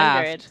I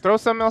laughed. Throw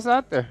something else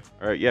out there.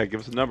 All right, yeah, give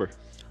us a number.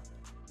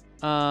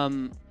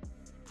 I'm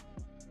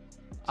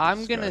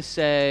gonna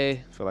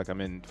say. I feel like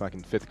I'm in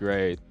fucking 5th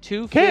grade.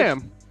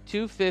 250,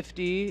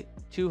 250,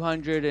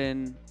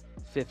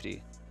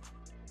 250.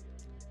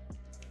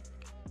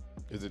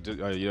 Is it? You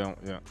don't.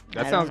 Yeah.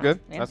 I That sounds don't know. good.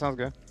 Yeah. That sounds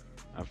good.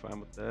 I'm fine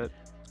with that.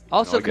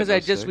 Also, I'll get because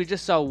those we six.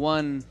 just saw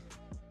one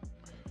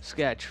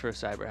sketch for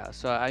Cyberhouse,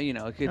 so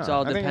it's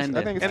all I think dependent.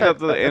 I think it's And tight,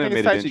 the I think it's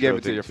animated tight you gave intro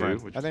it to your thing, friend.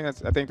 too, which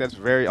I think that's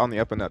very on the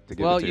up and up to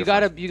give Well, it to you your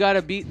gotta friend. you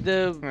gotta beat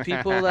the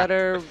people that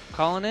are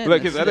calling in.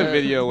 Look, his It's other the-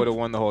 video would have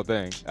won the whole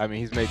thing. I mean,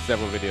 he's made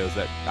several videos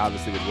that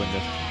obviously would win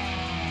this.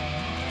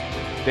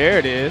 There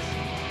it is.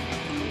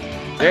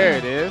 There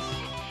it is.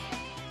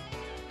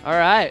 All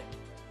right.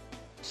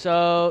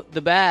 So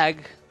the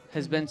bag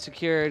has been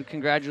secured.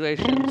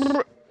 Congratulations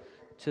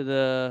to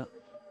the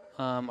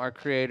our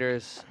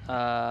creators.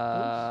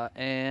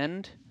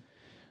 And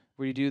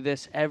we do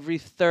this every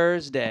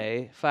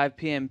Thursday, 5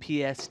 p.m.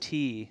 PST.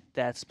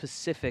 That's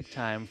Pacific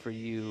time for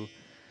you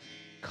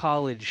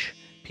college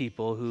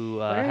people who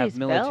What are have these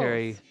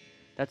military. bells?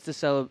 That's the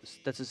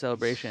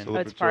celebration. Oh,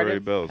 it's part Celebratory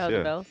of bells, the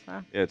yeah. bells,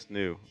 huh? Yeah, it's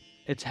new.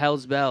 It's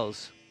Hell's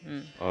Bells.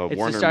 Mm. It's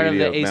Warner the start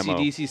Media of the memo.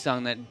 AC/DC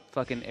song that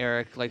fucking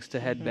Eric likes to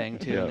headbang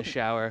to in Yeah. the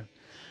shower.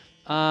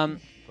 Fuck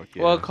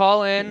Well, yeah.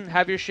 call in,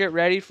 have your shit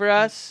ready for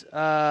us.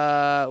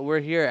 We're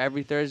here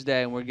every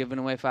Thursday, and we're giving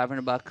away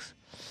 $500.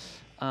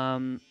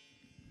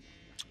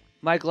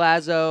 Mike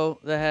Lazo,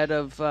 the head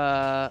of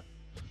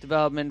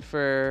development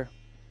for,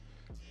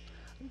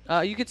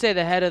 you could say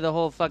the head of the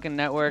whole fucking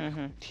network.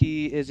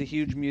 He is a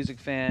huge music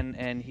fan,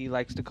 and he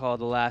likes to call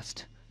the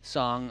last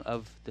song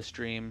of the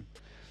stream.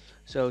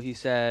 So he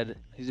said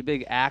he's a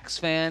big Axe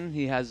fan.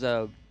 He has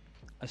a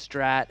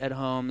Strat at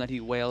home that he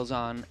wails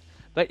on.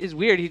 But it's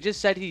weird. He just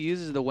said he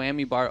uses the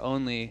whammy bar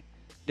only.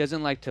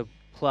 Doesn't like to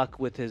pluck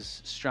with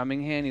his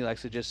strumming hand. He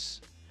likes to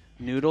just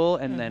noodle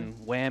and then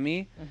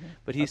whammy.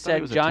 But he I thought said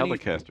he was Johnny. a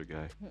Telecaster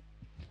guy.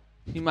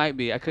 He might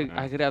be. I could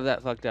have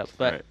that fucked up.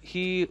 But Right.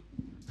 he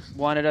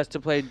wanted us to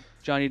play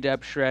Johnny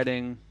Depp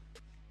shredding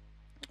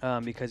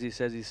because he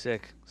says he's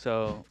sick.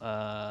 So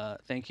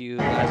thank you,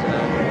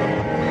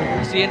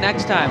 Lazo. See you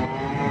next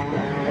time.